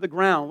ear to the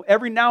ground.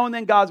 Every now and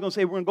then God's going to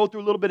say, we're going to go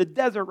through a little bit of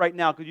desert right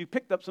now because you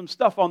picked up some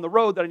stuff on the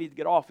road that I need to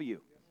get off of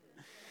you.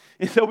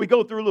 And so we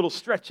go through a little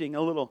stretching,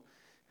 a little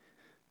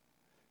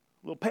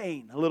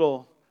pain, a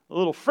little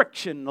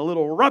friction, a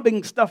little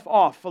rubbing stuff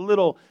off, a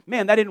little,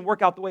 man, that didn't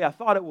work out the way I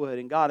thought it would.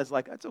 And God is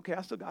like, it's okay,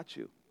 I still got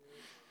you.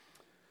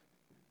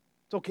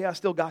 It's okay, I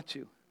still got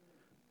you.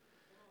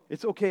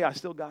 It's okay, I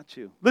still got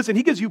you. Listen,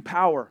 he gives you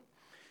power.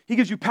 He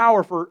gives you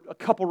power for a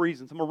couple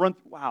reasons. I'm going to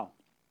run,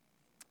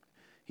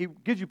 He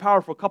gives you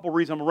power for a couple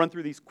reasons. I'm going to run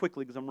through these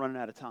quickly because I'm running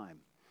out of time.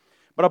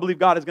 But I believe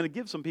God is going to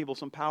give some people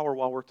some power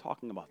while we're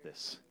talking about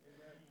this.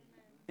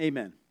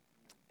 Amen.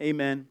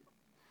 Amen.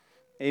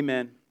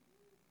 Amen.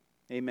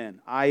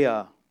 Amen.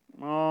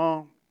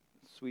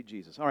 Sweet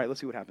Jesus. All right, let's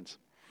see what happens.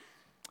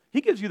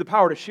 He gives you the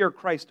power to share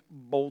Christ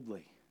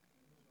boldly.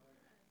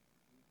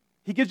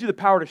 He gives you the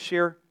power to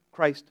share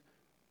Christ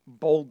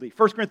boldly.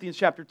 1 Corinthians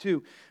chapter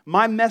 2.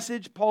 My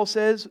message, Paul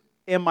says,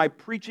 and my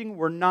preaching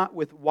were not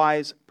with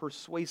wise,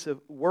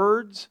 persuasive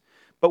words,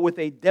 but with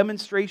a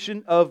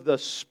demonstration of the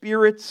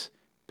Spirit's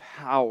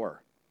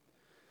power,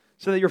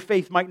 so that your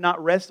faith might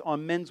not rest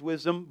on men's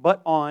wisdom,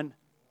 but on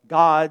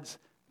God's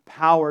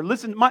power.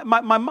 Listen,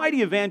 my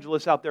mighty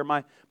evangelists out there,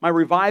 my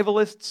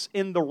revivalists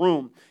in the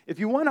room, if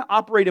you want to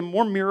operate in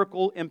more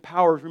miracle and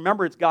power,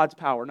 remember it's God's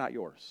power, not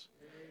yours.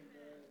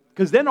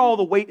 Because then all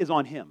the weight is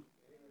on Him.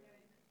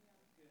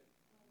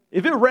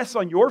 If it rests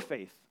on your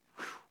faith,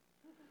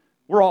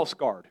 we're all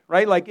scarred,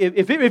 right? Like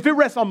if it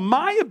rests on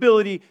my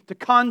ability to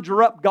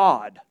conjure up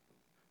God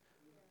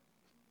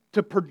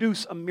to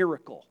produce a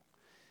miracle,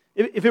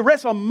 if it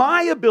rests on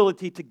my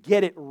ability to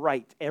get it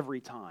right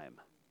every time.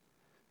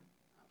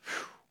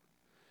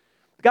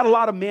 We've got a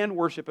lot of man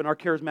worship in our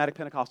charismatic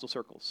Pentecostal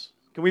circles.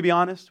 Can we be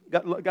honest?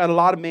 Got a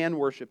lot of man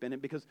worship in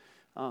it because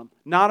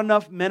not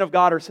enough men of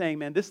God are saying,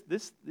 man,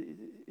 it's,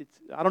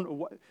 I don't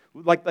know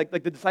what, like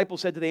the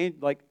disciples said to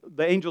the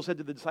angel said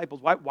to the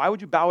disciples, why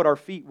would you bow at our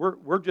feet?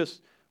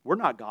 We're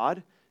not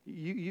God.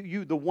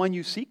 The one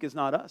you seek is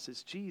not us,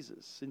 it's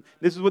Jesus. And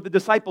this is what the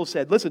disciples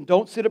said. Listen,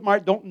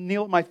 don't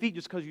kneel at my feet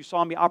just because you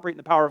saw me operate in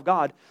the power of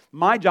God.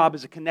 My job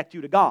is to connect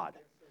you to God.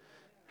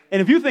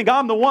 And if you think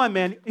I'm the one,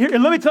 man,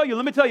 and let me tell you,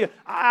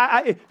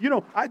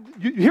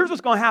 here's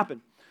what's going to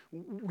happen.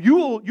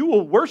 You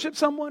will worship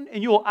someone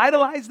and you will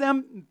idolize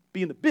them,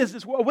 be in the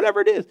business world, whatever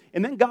it is,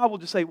 and then God will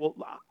just say, well,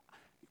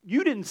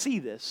 you didn't see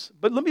this,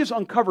 but let me just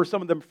uncover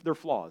some of their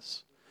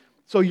flaws.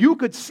 So you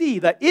could see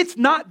that it's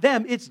not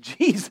them, it's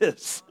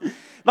Jesus.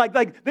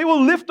 Like they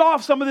will lift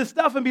off some of this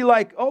stuff and be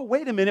like, oh,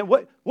 wait a minute,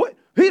 what?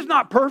 He's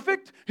not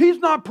perfect. He's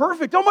not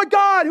perfect. Oh my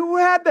God, who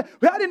had that?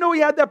 I didn't know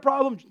he had that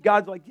problem.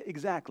 God's like,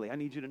 exactly, I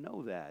need you to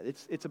know that.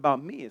 It's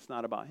about me, it's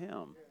not about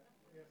him.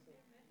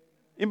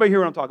 Anybody hear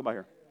what I'm talking about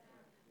here?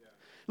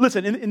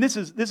 Listen, and this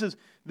is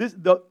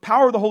the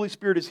power of the Holy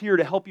Spirit is here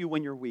to help you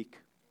when you're weak.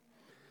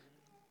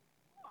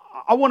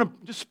 I want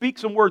to just speak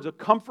some words of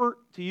comfort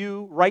to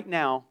you right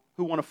now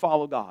who want to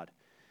follow God.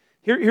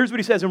 Here's what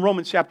he says in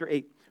Romans chapter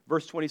 8,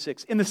 verse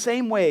 26. In the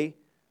same way,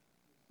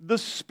 the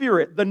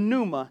Spirit, the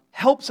pneuma,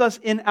 helps us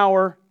in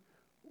our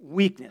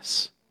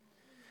weakness.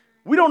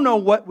 We don't know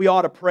what we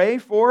ought to pray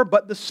for,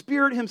 but the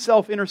Spirit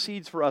himself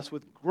intercedes for us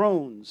with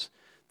groans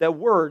that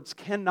words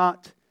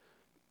cannot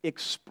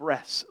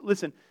express.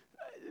 Listen,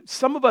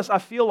 some of us, I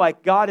feel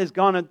like God has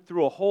gone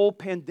through a whole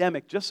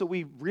pandemic just so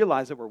we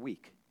realize that we're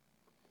weak.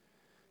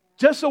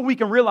 Just so we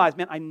can realize,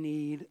 man, I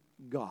need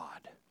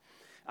God.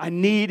 I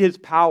need his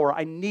power.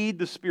 I need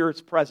the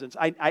Spirit's presence.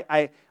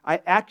 I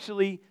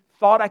actually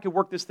thought I could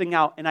work this thing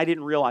out, and I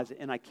didn't realize it,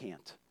 and I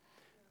can't.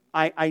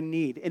 I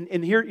need.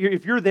 And here,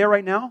 if you're there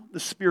right now, the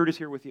Spirit is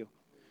here with you.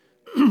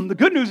 The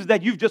good news is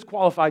that you've just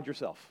qualified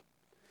yourself.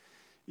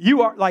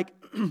 You are like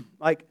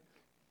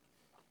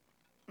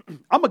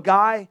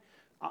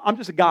I'm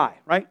just a guy,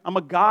 right? I'm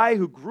a guy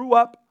who grew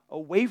up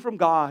away from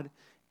God,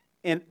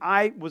 and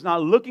I was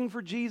not looking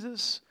for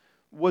Jesus,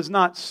 was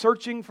not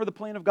searching for the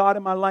plan of God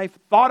in my life,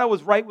 thought I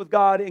was right with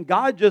God, and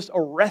God just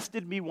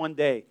arrested me one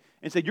day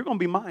and said, you're going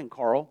to be mine,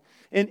 Carl.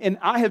 And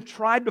I have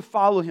tried to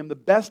follow him the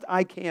best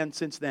I can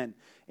since then.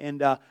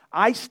 And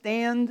I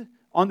stand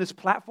on this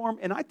platform,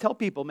 and I tell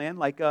people, man,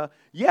 when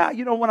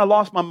I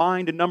lost my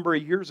mind a number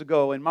of years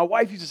ago, and my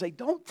wife used to say,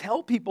 don't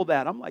tell people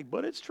that. I'm like,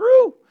 but it's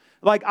true.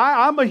 Like,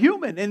 I'm a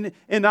human,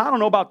 and I don't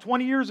know, about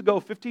 20 years ago,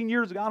 15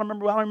 years ago, I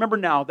don't remember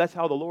now. That's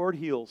how the Lord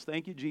heals.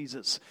 Thank you,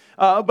 Jesus.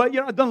 But,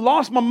 I done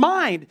lost my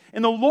mind,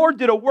 and the Lord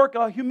did a work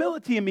of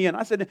humility in me, and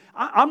I said,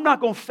 I'm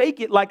not going to fake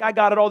it like I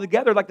got it all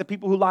together like the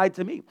people who lied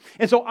to me.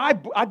 And so I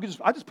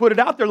just put it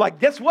out there like,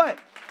 guess what?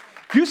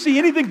 If you see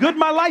anything good in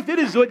my life, it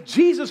is what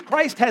Jesus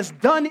Christ has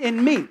done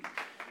in me.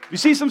 You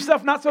see some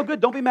stuff not so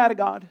good, don't be mad at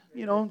God.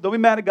 Don't be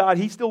mad at God.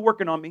 He's still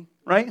working on me,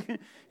 right?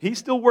 He's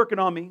still working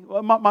on me.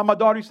 Well, my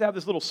daughter used to have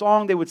this little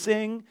song they would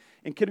sing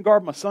in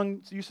kindergarten. My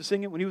son used to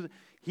sing it when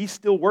he's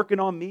still working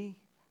on me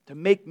to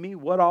make me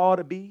what I ought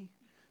to be.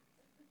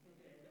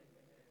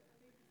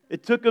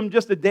 It took him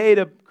just a day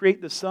to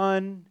create the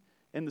sun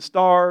and the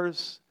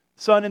stars,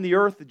 the sun and the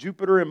earth, the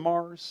Jupiter and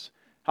Mars.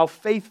 How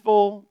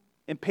faithful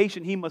and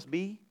patient he must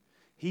be.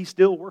 He's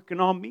still working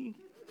on me.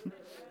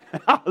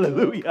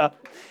 Hallelujah.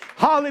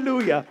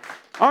 Hallelujah.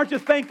 Aren't you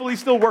thankful he's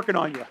still working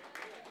on you?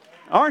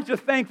 Aren't you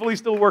thankful he's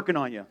still working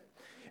on you?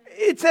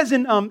 It says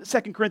in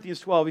 2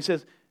 Corinthians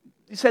 12,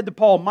 he said to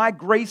Paul, my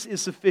grace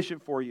is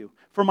sufficient for you,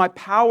 for my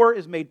power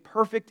is made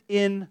perfect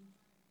in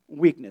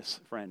weakness,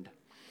 friend.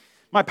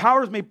 My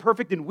power is made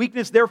perfect in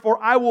weakness, therefore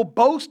I will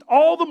boast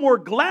all the more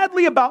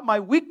gladly about my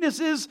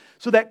weaknesses,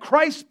 so that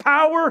Christ's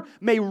power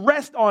may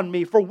rest on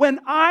me. For when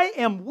I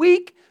am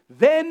weak,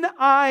 then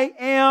I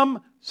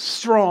am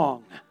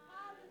strong.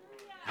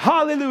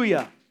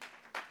 Hallelujah.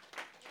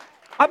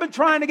 I've been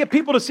trying to get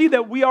people to see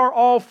that we are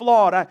all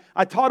flawed.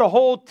 I taught a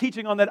whole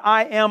teaching on that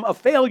I am a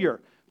failure,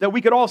 that we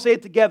could all say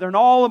it together. And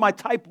all of my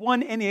type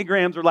 1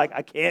 Enneagrams are like,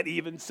 I can't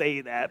even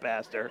say that,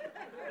 Pastor.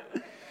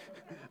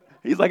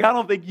 He's like, I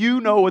don't think you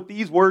know what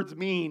these words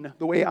mean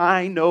the way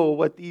I know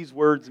what these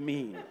words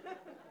mean.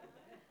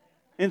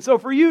 And so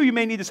for you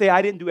may need to say,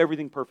 I didn't do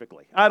everything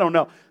perfectly. I don't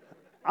know.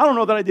 I don't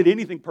know that I did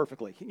anything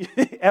perfectly,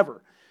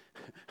 ever.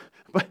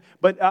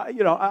 But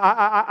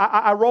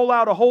I roll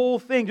out a whole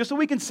thing just so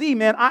we can see,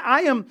 man,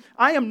 I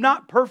am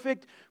not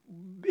perfect,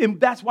 and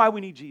that's why we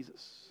need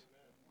Jesus.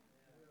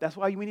 That's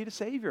why we need a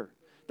Savior.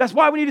 That's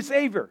why we need a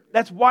Savior.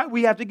 That's why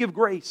we have to give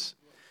grace.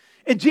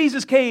 And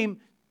Jesus came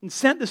and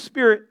sent the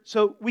Spirit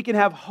so we can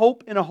have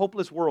hope in a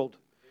hopeless world.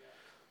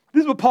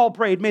 This is what Paul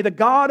prayed. May the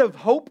God of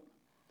hope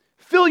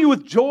fill you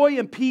with joy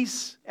and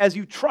peace as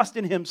you trust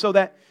in Him, so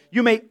that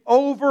you may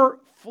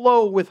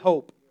overflow with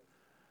hope.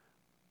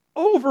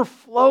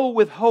 Overflow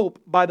with hope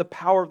by the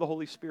power of the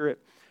Holy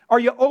Spirit. Are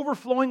you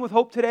overflowing with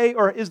hope today,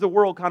 or is the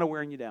world kind of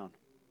wearing you down?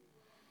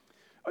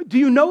 Do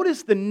you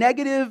notice the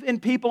negative in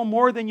people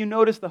more than you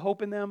notice the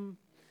hope in them?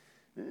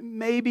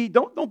 maybe,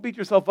 don't beat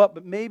yourself up,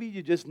 but maybe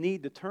you just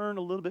need to turn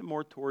a little bit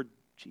more toward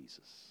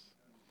Jesus.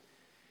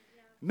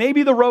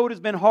 Maybe the road has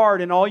been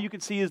hard and all you can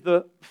see is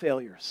the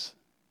failures.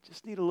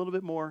 Just need a little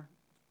bit more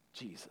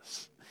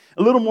Jesus.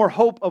 A little more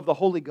hope of the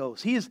Holy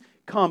Ghost. He has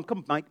come,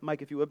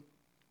 Mike, if you would.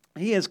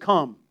 He has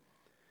come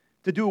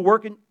to do a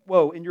work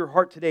in your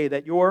heart today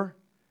that your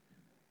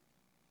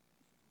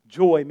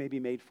joy may be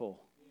made full.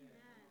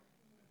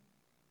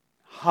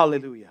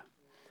 Hallelujah.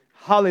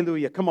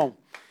 Hallelujah. Come on.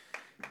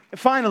 And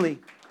finally,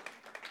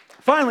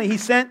 He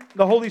sent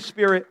the Holy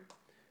Spirit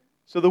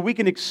so that we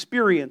can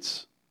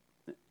experience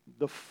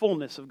the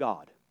fullness of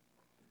God.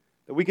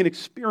 That we can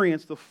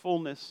experience the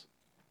fullness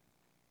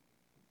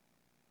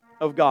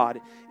of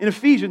God. In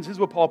Ephesians, this is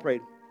what Paul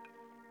prayed.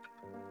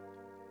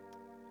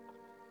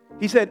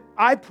 He said,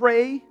 I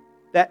pray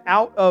that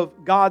out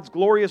of God's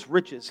glorious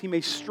riches He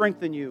may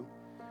strengthen you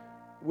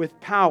with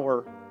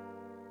power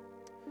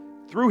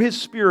through His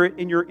Spirit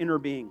in your inner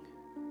being.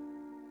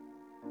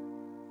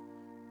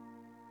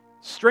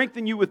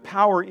 Strengthen you with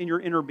power in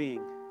your inner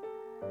being.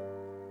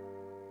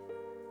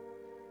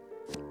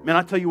 Man,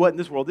 I tell you what, in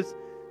this world,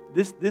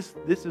 this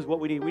is what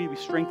we need. We need to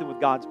be strengthened with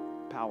God's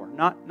power,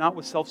 not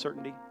with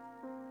self-certainty.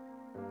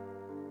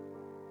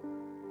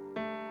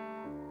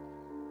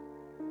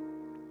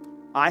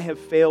 I have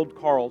failed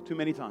Carl too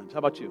many times. How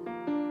about you?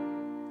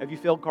 Have you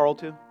failed Carl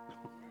too?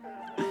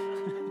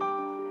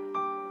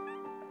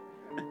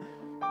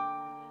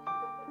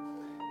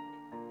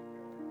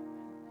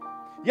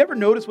 You ever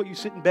notice what you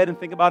sit in bed and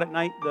think about at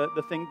night,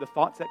 the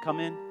thoughts that come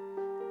in?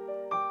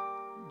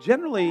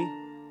 Generally,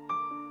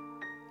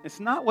 it's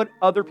not what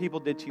other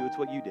people did to you, it's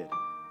what you did.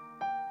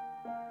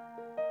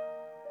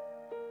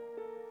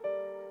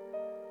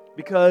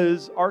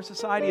 Because our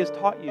society has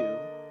taught you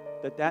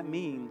that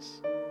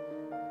means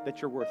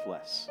that you're worth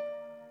less.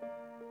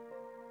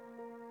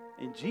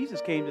 And Jesus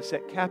came to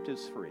set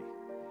captives free.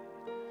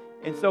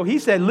 And so He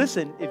said,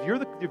 listen,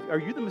 are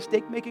you the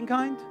mistake-making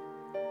kind?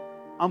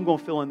 I'm going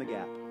to fill in the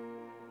gap.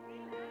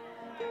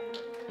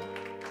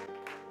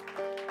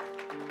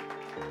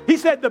 He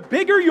said, the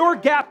bigger your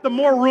gap, the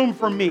more room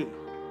for me.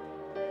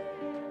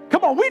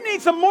 Come on, we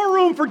need some more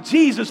room for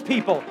Jesus,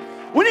 people.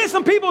 We need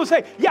some people who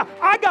say, yeah,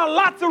 I got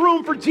lots of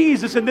room for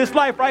Jesus in this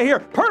life right here.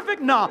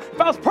 Perfect? Nah. If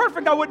I was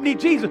perfect, I wouldn't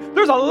need Jesus.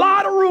 There's a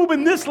lot of room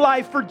in this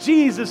life for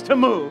Jesus to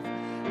move.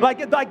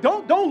 Like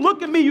don't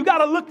look at me. You got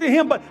to look to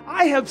Him. But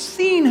I have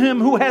seen Him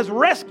who has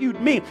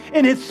rescued me.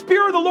 And His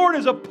Spirit of the Lord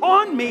is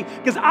upon me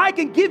because I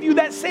can give you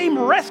that same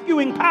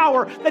rescuing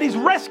power that He's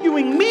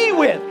rescuing me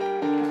with.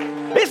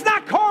 It's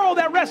not Carl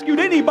that rescued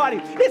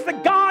anybody. It's the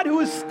God who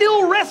is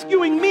still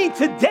rescuing me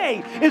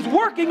today is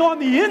working on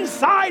the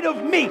inside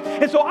of me.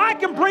 And so I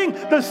can bring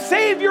the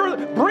Savior,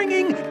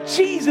 bringing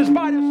Jesus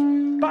by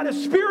the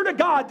Spirit of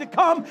God to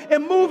come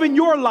and move in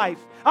your life.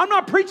 I'm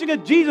not preaching a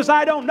Jesus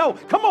I don't know.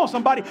 Come on,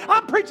 somebody.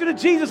 I'm preaching a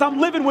Jesus I'm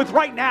living with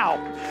right now.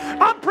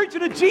 I'm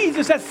preaching a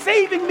Jesus that's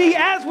saving me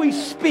as we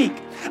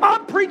speak.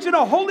 I'm preaching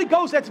a Holy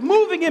Ghost that's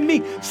moving in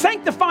me,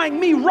 sanctifying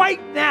me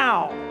right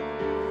now.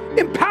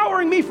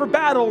 Empowering me for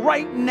battle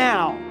right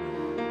now.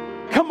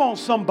 Come on,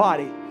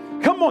 somebody.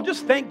 Come on,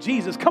 just thank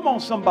Jesus. Come on,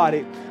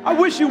 somebody. I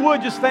wish you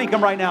would just thank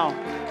Him right now.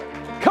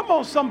 Come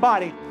on,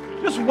 somebody.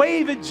 Just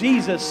wave at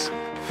Jesus.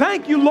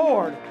 Thank you,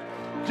 Lord.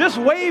 Just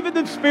wave at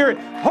the Spirit.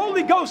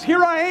 Holy Ghost,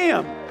 here I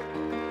am.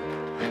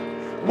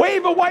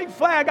 Wave a white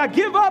flag. I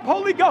give up,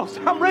 Holy Ghost.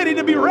 I'm ready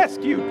to be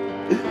rescued.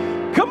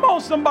 Come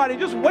on, somebody.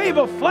 Just wave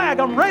a flag.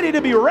 I'm ready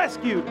to be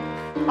rescued.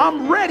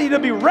 I'm ready to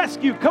be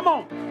rescued. Come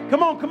on.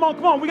 Come on, come on,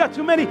 come on. We got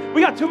too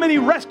many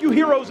rescue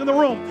heroes in the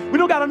room. We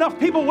don't got enough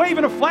people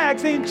waving a flag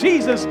saying,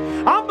 Jesus,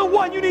 I'm the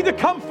one you need to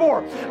come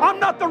for. I'm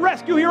not the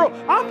rescue hero.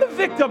 I'm the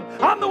victim.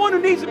 I'm the one who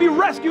needs to be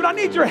rescued. I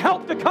need your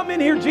help to come in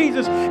here,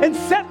 Jesus, and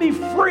set me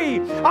free.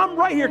 I'm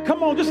right here.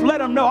 Come on, just let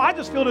them know. I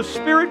just feel the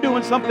Spirit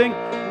doing something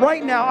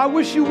right now. I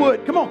wish you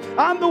would. Come on.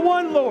 I'm the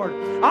one, Lord.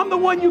 I'm the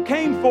one you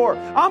came for.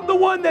 I'm the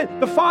one that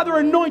the Father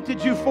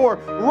anointed you for.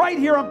 Right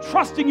here, I'm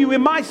trusting you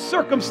in my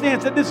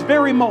circumstance at this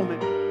very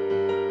moment.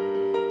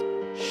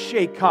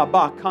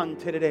 Shekaba.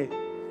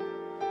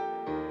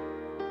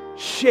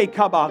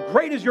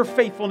 Great is your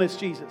faithfulness,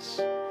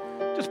 Jesus.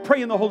 Just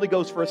pray in the Holy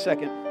Ghost for a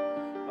second.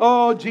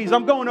 Oh, geez,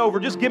 I'm going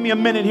over. Just give me a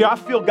minute here. I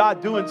feel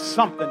God doing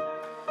something.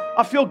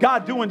 I feel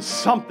God doing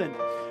something.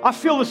 I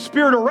feel the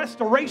Spirit of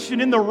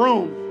restoration in the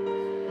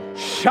room.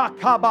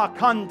 Shakaba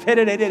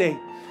kanterere.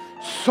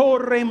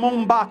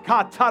 Soremomba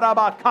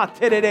kataraba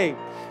katerere.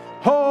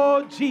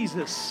 Oh,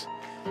 Jesus.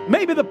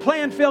 Maybe the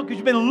plan failed because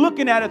you've been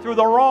looking at it through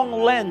the wrong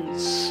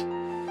lens.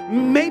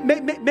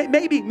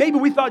 Maybe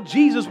we thought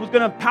Jesus was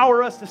going to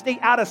empower us to stay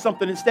out of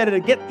something instead of to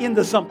get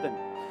into something.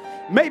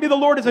 Maybe the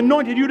Lord has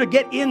anointed you to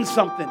get in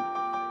something.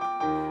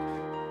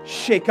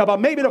 Shake up.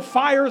 Maybe the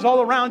fire is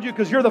all around you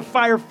because you're the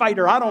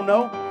firefighter. I don't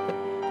know.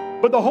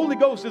 But the Holy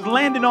Ghost is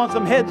landing on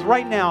some heads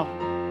right now.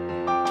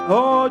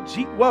 Oh,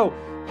 Jesus.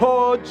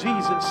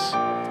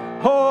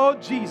 Oh,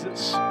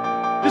 Jesus.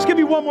 Just give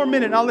me one more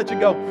minute and I'll let you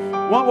go.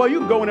 Well, you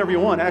can go whenever you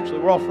want, actually.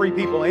 We're all free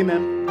people.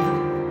 Amen.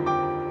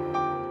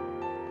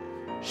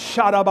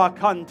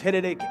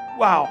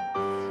 Wow.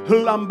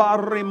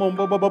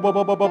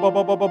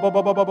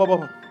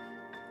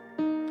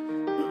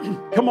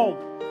 Come on.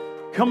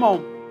 Come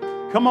on.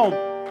 Come on.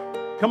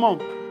 Come on.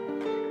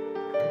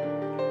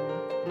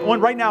 I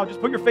want right now,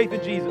 just put your faith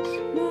in Jesus.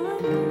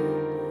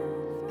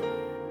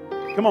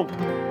 Come on.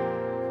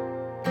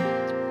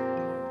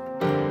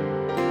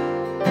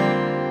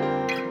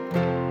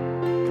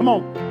 Come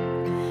on.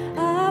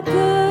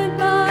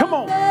 Come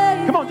on.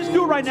 Come on, just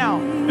do it right now.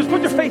 Just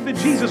put your faith in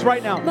Jesus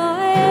right now.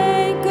 My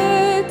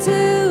anchor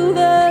to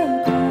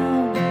the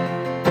ground,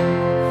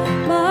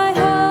 my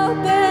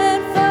hope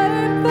and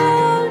firm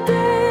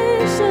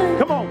foundation.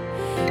 Come on.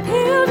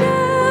 He'll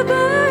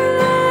never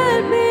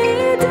let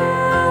me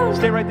down.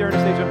 Stay right there,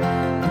 Anastasia.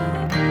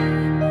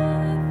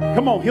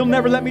 Come on, He'll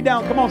never let me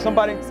down. Come on,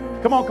 somebody.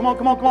 Come on, come on,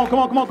 come on, come on, come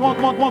on, come on, come on, come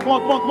on, come on, come on, come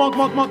on, come on, come on,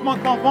 come on, come on, come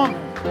on, come on.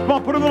 Come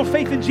on, put a little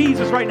faith in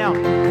Jesus right now.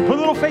 Put a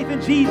little faith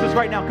in Jesus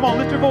right now. Come on,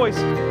 lift your voice.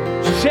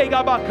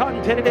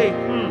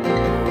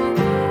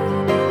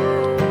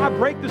 I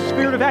break the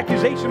spirit of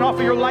accusation off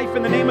of your life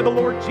in the name of the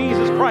Lord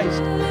Jesus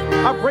Christ.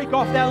 I break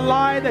off that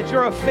lie that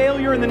you're a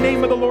failure in the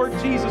name of the Lord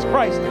Jesus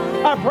Christ.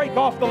 I break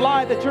off the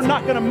lie that you're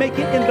not going to make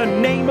it in the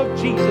name of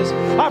Jesus.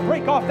 I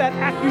break off that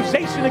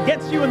accusation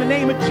against you in the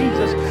name of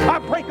Jesus. I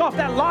break off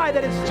that lie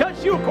that has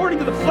judged you according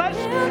to the flesh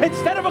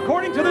instead of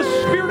according to the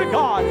Spirit of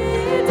God.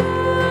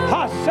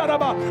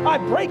 I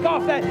break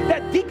off that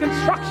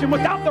deconstruction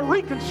without the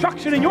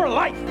reconstruction in your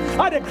life.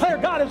 I declare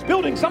God is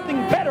building something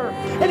better,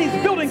 and He's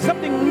building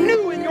something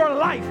new in your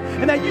life,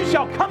 and that you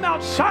shall come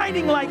out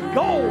shining like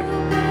gold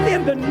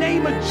in the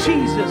name of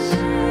Jesus.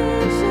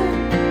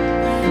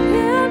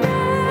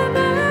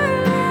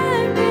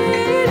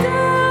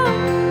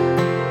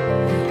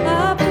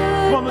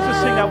 Come on, let's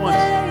just sing that once.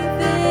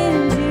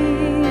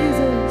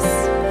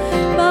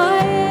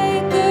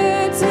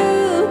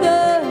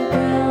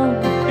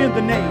 In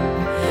the name.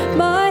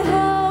 My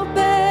hope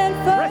and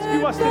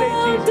rescue us today,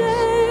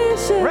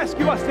 Jesus.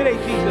 Rescue us today,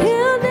 Jesus.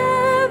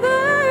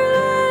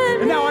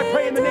 And now I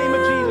pray in the name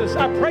of Jesus.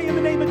 I pray in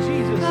the name of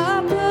Jesus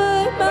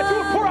that you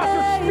will pour out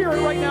your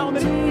spirit right now in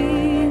the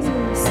name of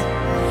Jesus. You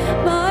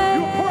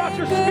will pour out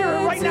your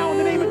spirit right now in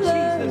the name of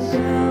Jesus.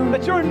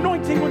 That your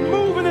anointing would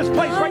move in this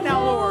place right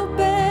now, Lord.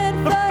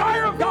 The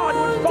fire of God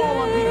would fall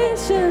on people.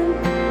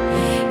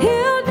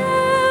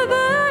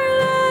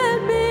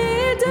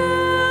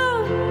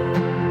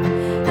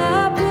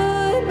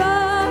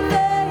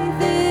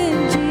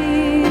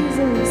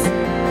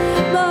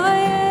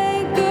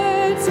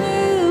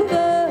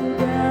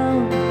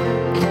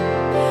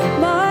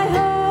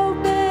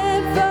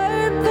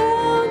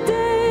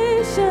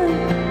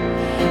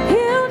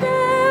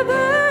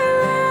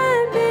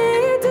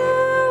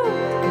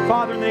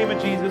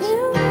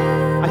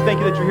 Thank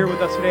you that you're here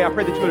with us today. I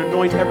pray that you would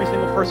anoint every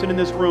single person in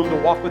this room to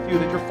walk with you,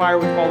 that your fire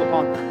would fall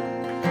upon them.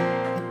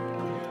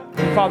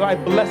 And Father, I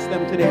bless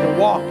them today to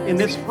walk in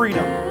this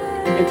freedom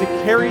and to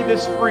carry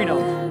this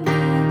freedom,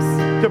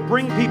 to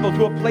bring people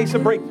to a place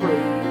of breakthrough,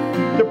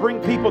 to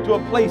bring people to a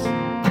place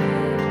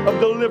of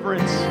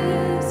deliverance,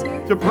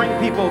 to bring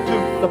people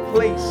to the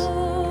place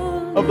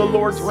of the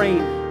Lord's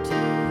reign.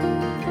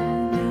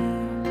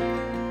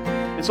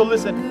 And so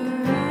listen,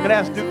 I'm going to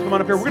ask Duke to come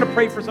on up here. We're going to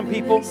pray for some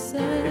people.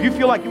 If you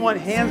feel like you want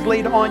hands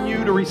laid on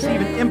you to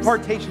receive an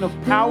impartation of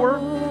power,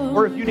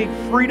 or if you need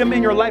freedom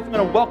in your life, I'm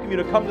going to welcome you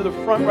to come to the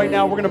front right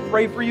now. We're going to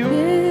pray for you.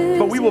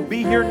 But we will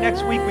be here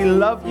next week. We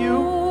love you.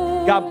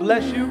 God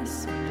bless you.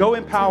 Go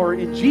in power.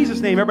 In Jesus'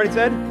 name, everybody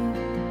said,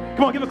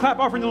 come on, give a clap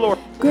offering to the Lord.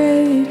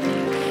 Great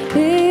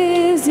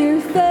is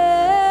your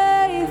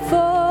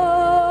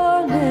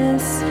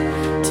faithfulness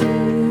to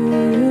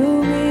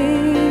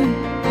me.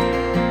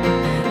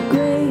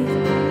 Great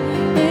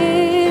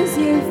is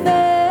your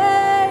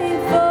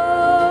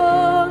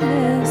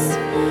faithfulness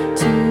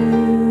to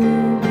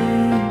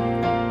me.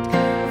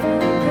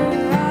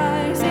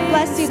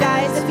 Bless you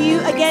guys.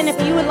 If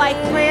you would like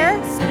prayer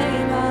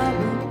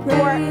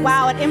or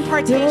an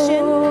impartation,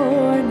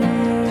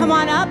 come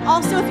on up.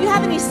 Also, if you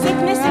have any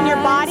sickness in your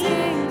body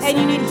and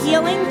you need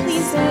healing,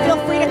 please feel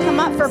free to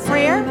come up for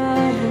prayer.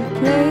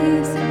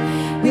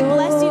 We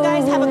bless you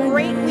guys. Have a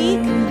great week.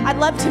 I'd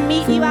love to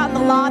meet you out in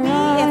the lobby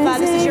if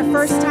this is your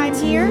first time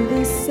here.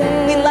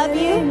 We love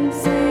you.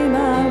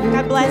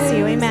 God bless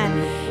you. Amen.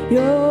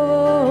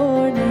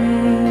 Your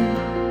name,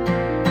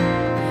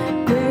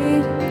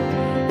 great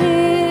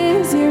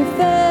is your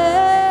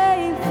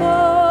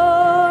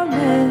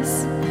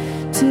faithfulness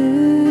to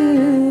me.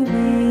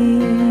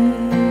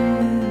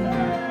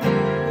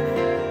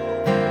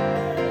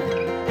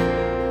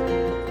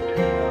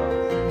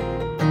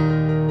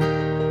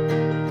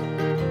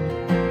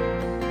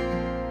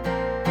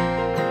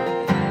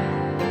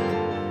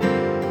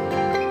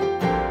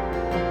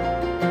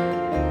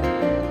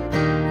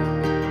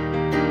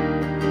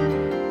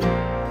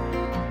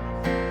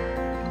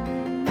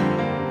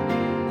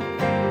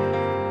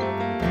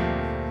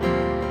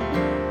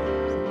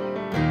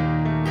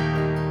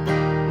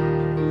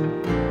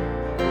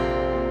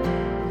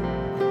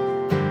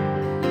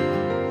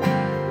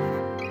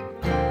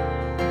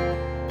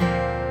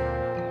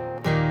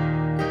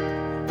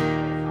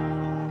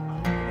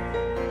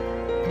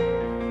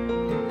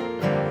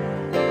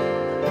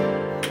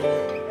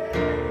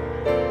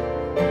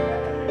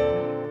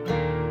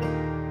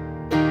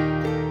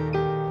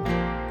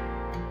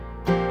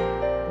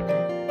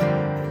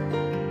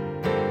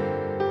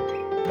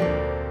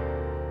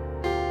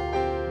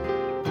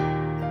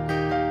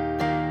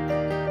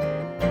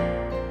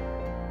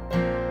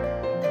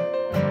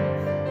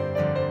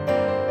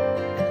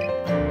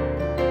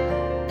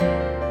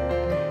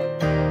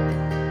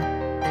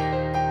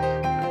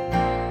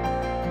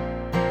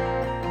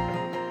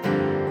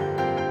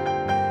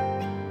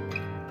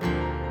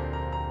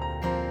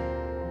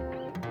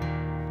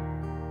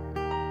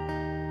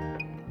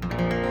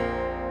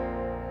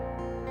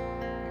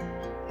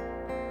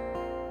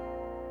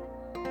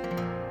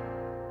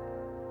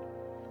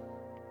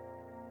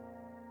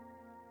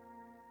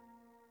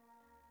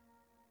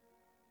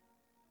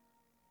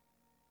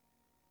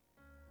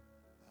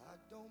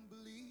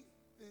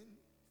 in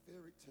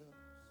fairy tales.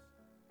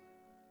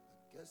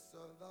 I guess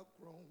I've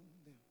outgrown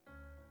them.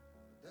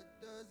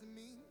 That doesn't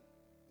mean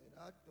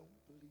that I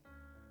don't believe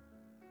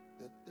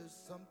that there's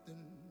something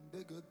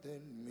bigger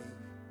than me.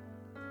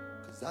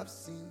 'Cause I've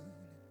seen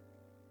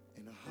it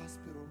in a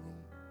hospital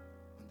room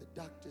when the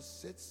doctor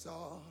said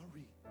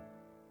sorry.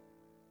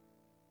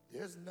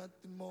 There's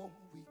nothing more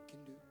we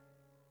can do.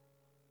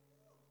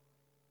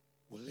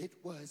 Well,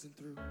 it wasn't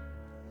through.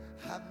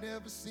 I've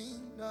never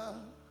seen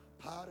a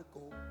pot of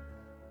gold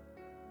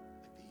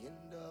at the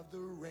end of the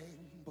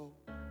rainbow,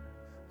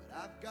 but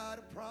I've got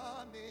a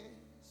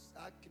promise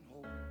I can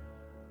hold.